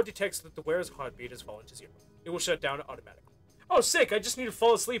 or detects that the wearer's heartbeat has fallen to 0, it will shut down automatically. Oh, sick, I just need to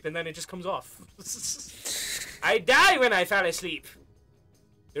fall asleep and then it just comes off. I die when I fall asleep.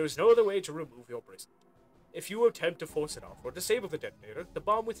 There is no other way to remove your bracelet. If you attempt to force it off or disable the detonator, the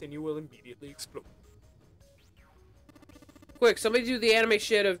bomb within you will immediately explode. Quick, somebody do the anime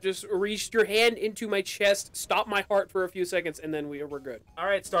shit of just reach your hand into my chest, stop my heart for a few seconds, and then we're good.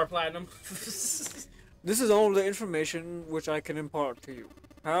 Alright, Star Platinum. this is all the information which I can impart to you.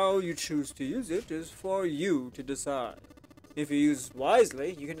 How you choose to use it is for you to decide. If you use it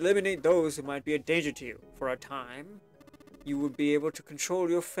wisely, you can eliminate those who might be a danger to you. For a time, you will be able to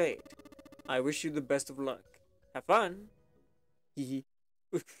control your fate. I wish you the best of luck. Have fun. Hee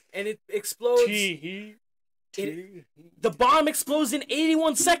And it explodes. The bomb explodes in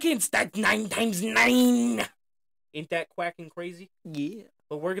 81 seconds. That's 9 times 9. Ain't that quacking crazy? Yeah.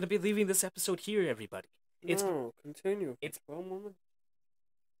 But we're gonna be leaving this episode here, everybody. It's No, continue. It's one moment.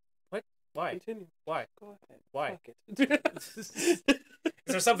 What? Why? Continue. Why? Go ahead. Why? Fuck it. Is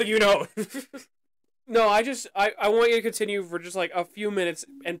there something you know? No, I want you to continue for just like a few minutes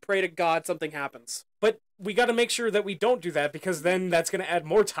and pray to God something happens. But we gotta make sure that we don't do that, because then that's gonna add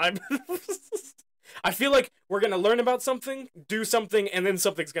more time. I feel like we're gonna learn about something, do something, and then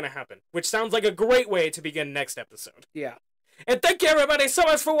something's gonna happen. Which sounds like a great way to begin next episode. Yeah. And thank you everybody so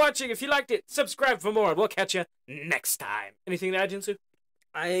much for watching. If you liked it, subscribe for more. We'll catch you next time. Anything to add, Jinsu?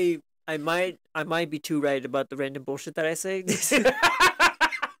 I might be too right about the random bullshit that I say.